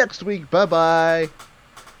next week. Bye bye.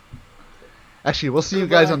 Actually, we'll see you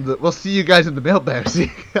guys in the mailbag.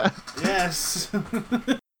 Yes.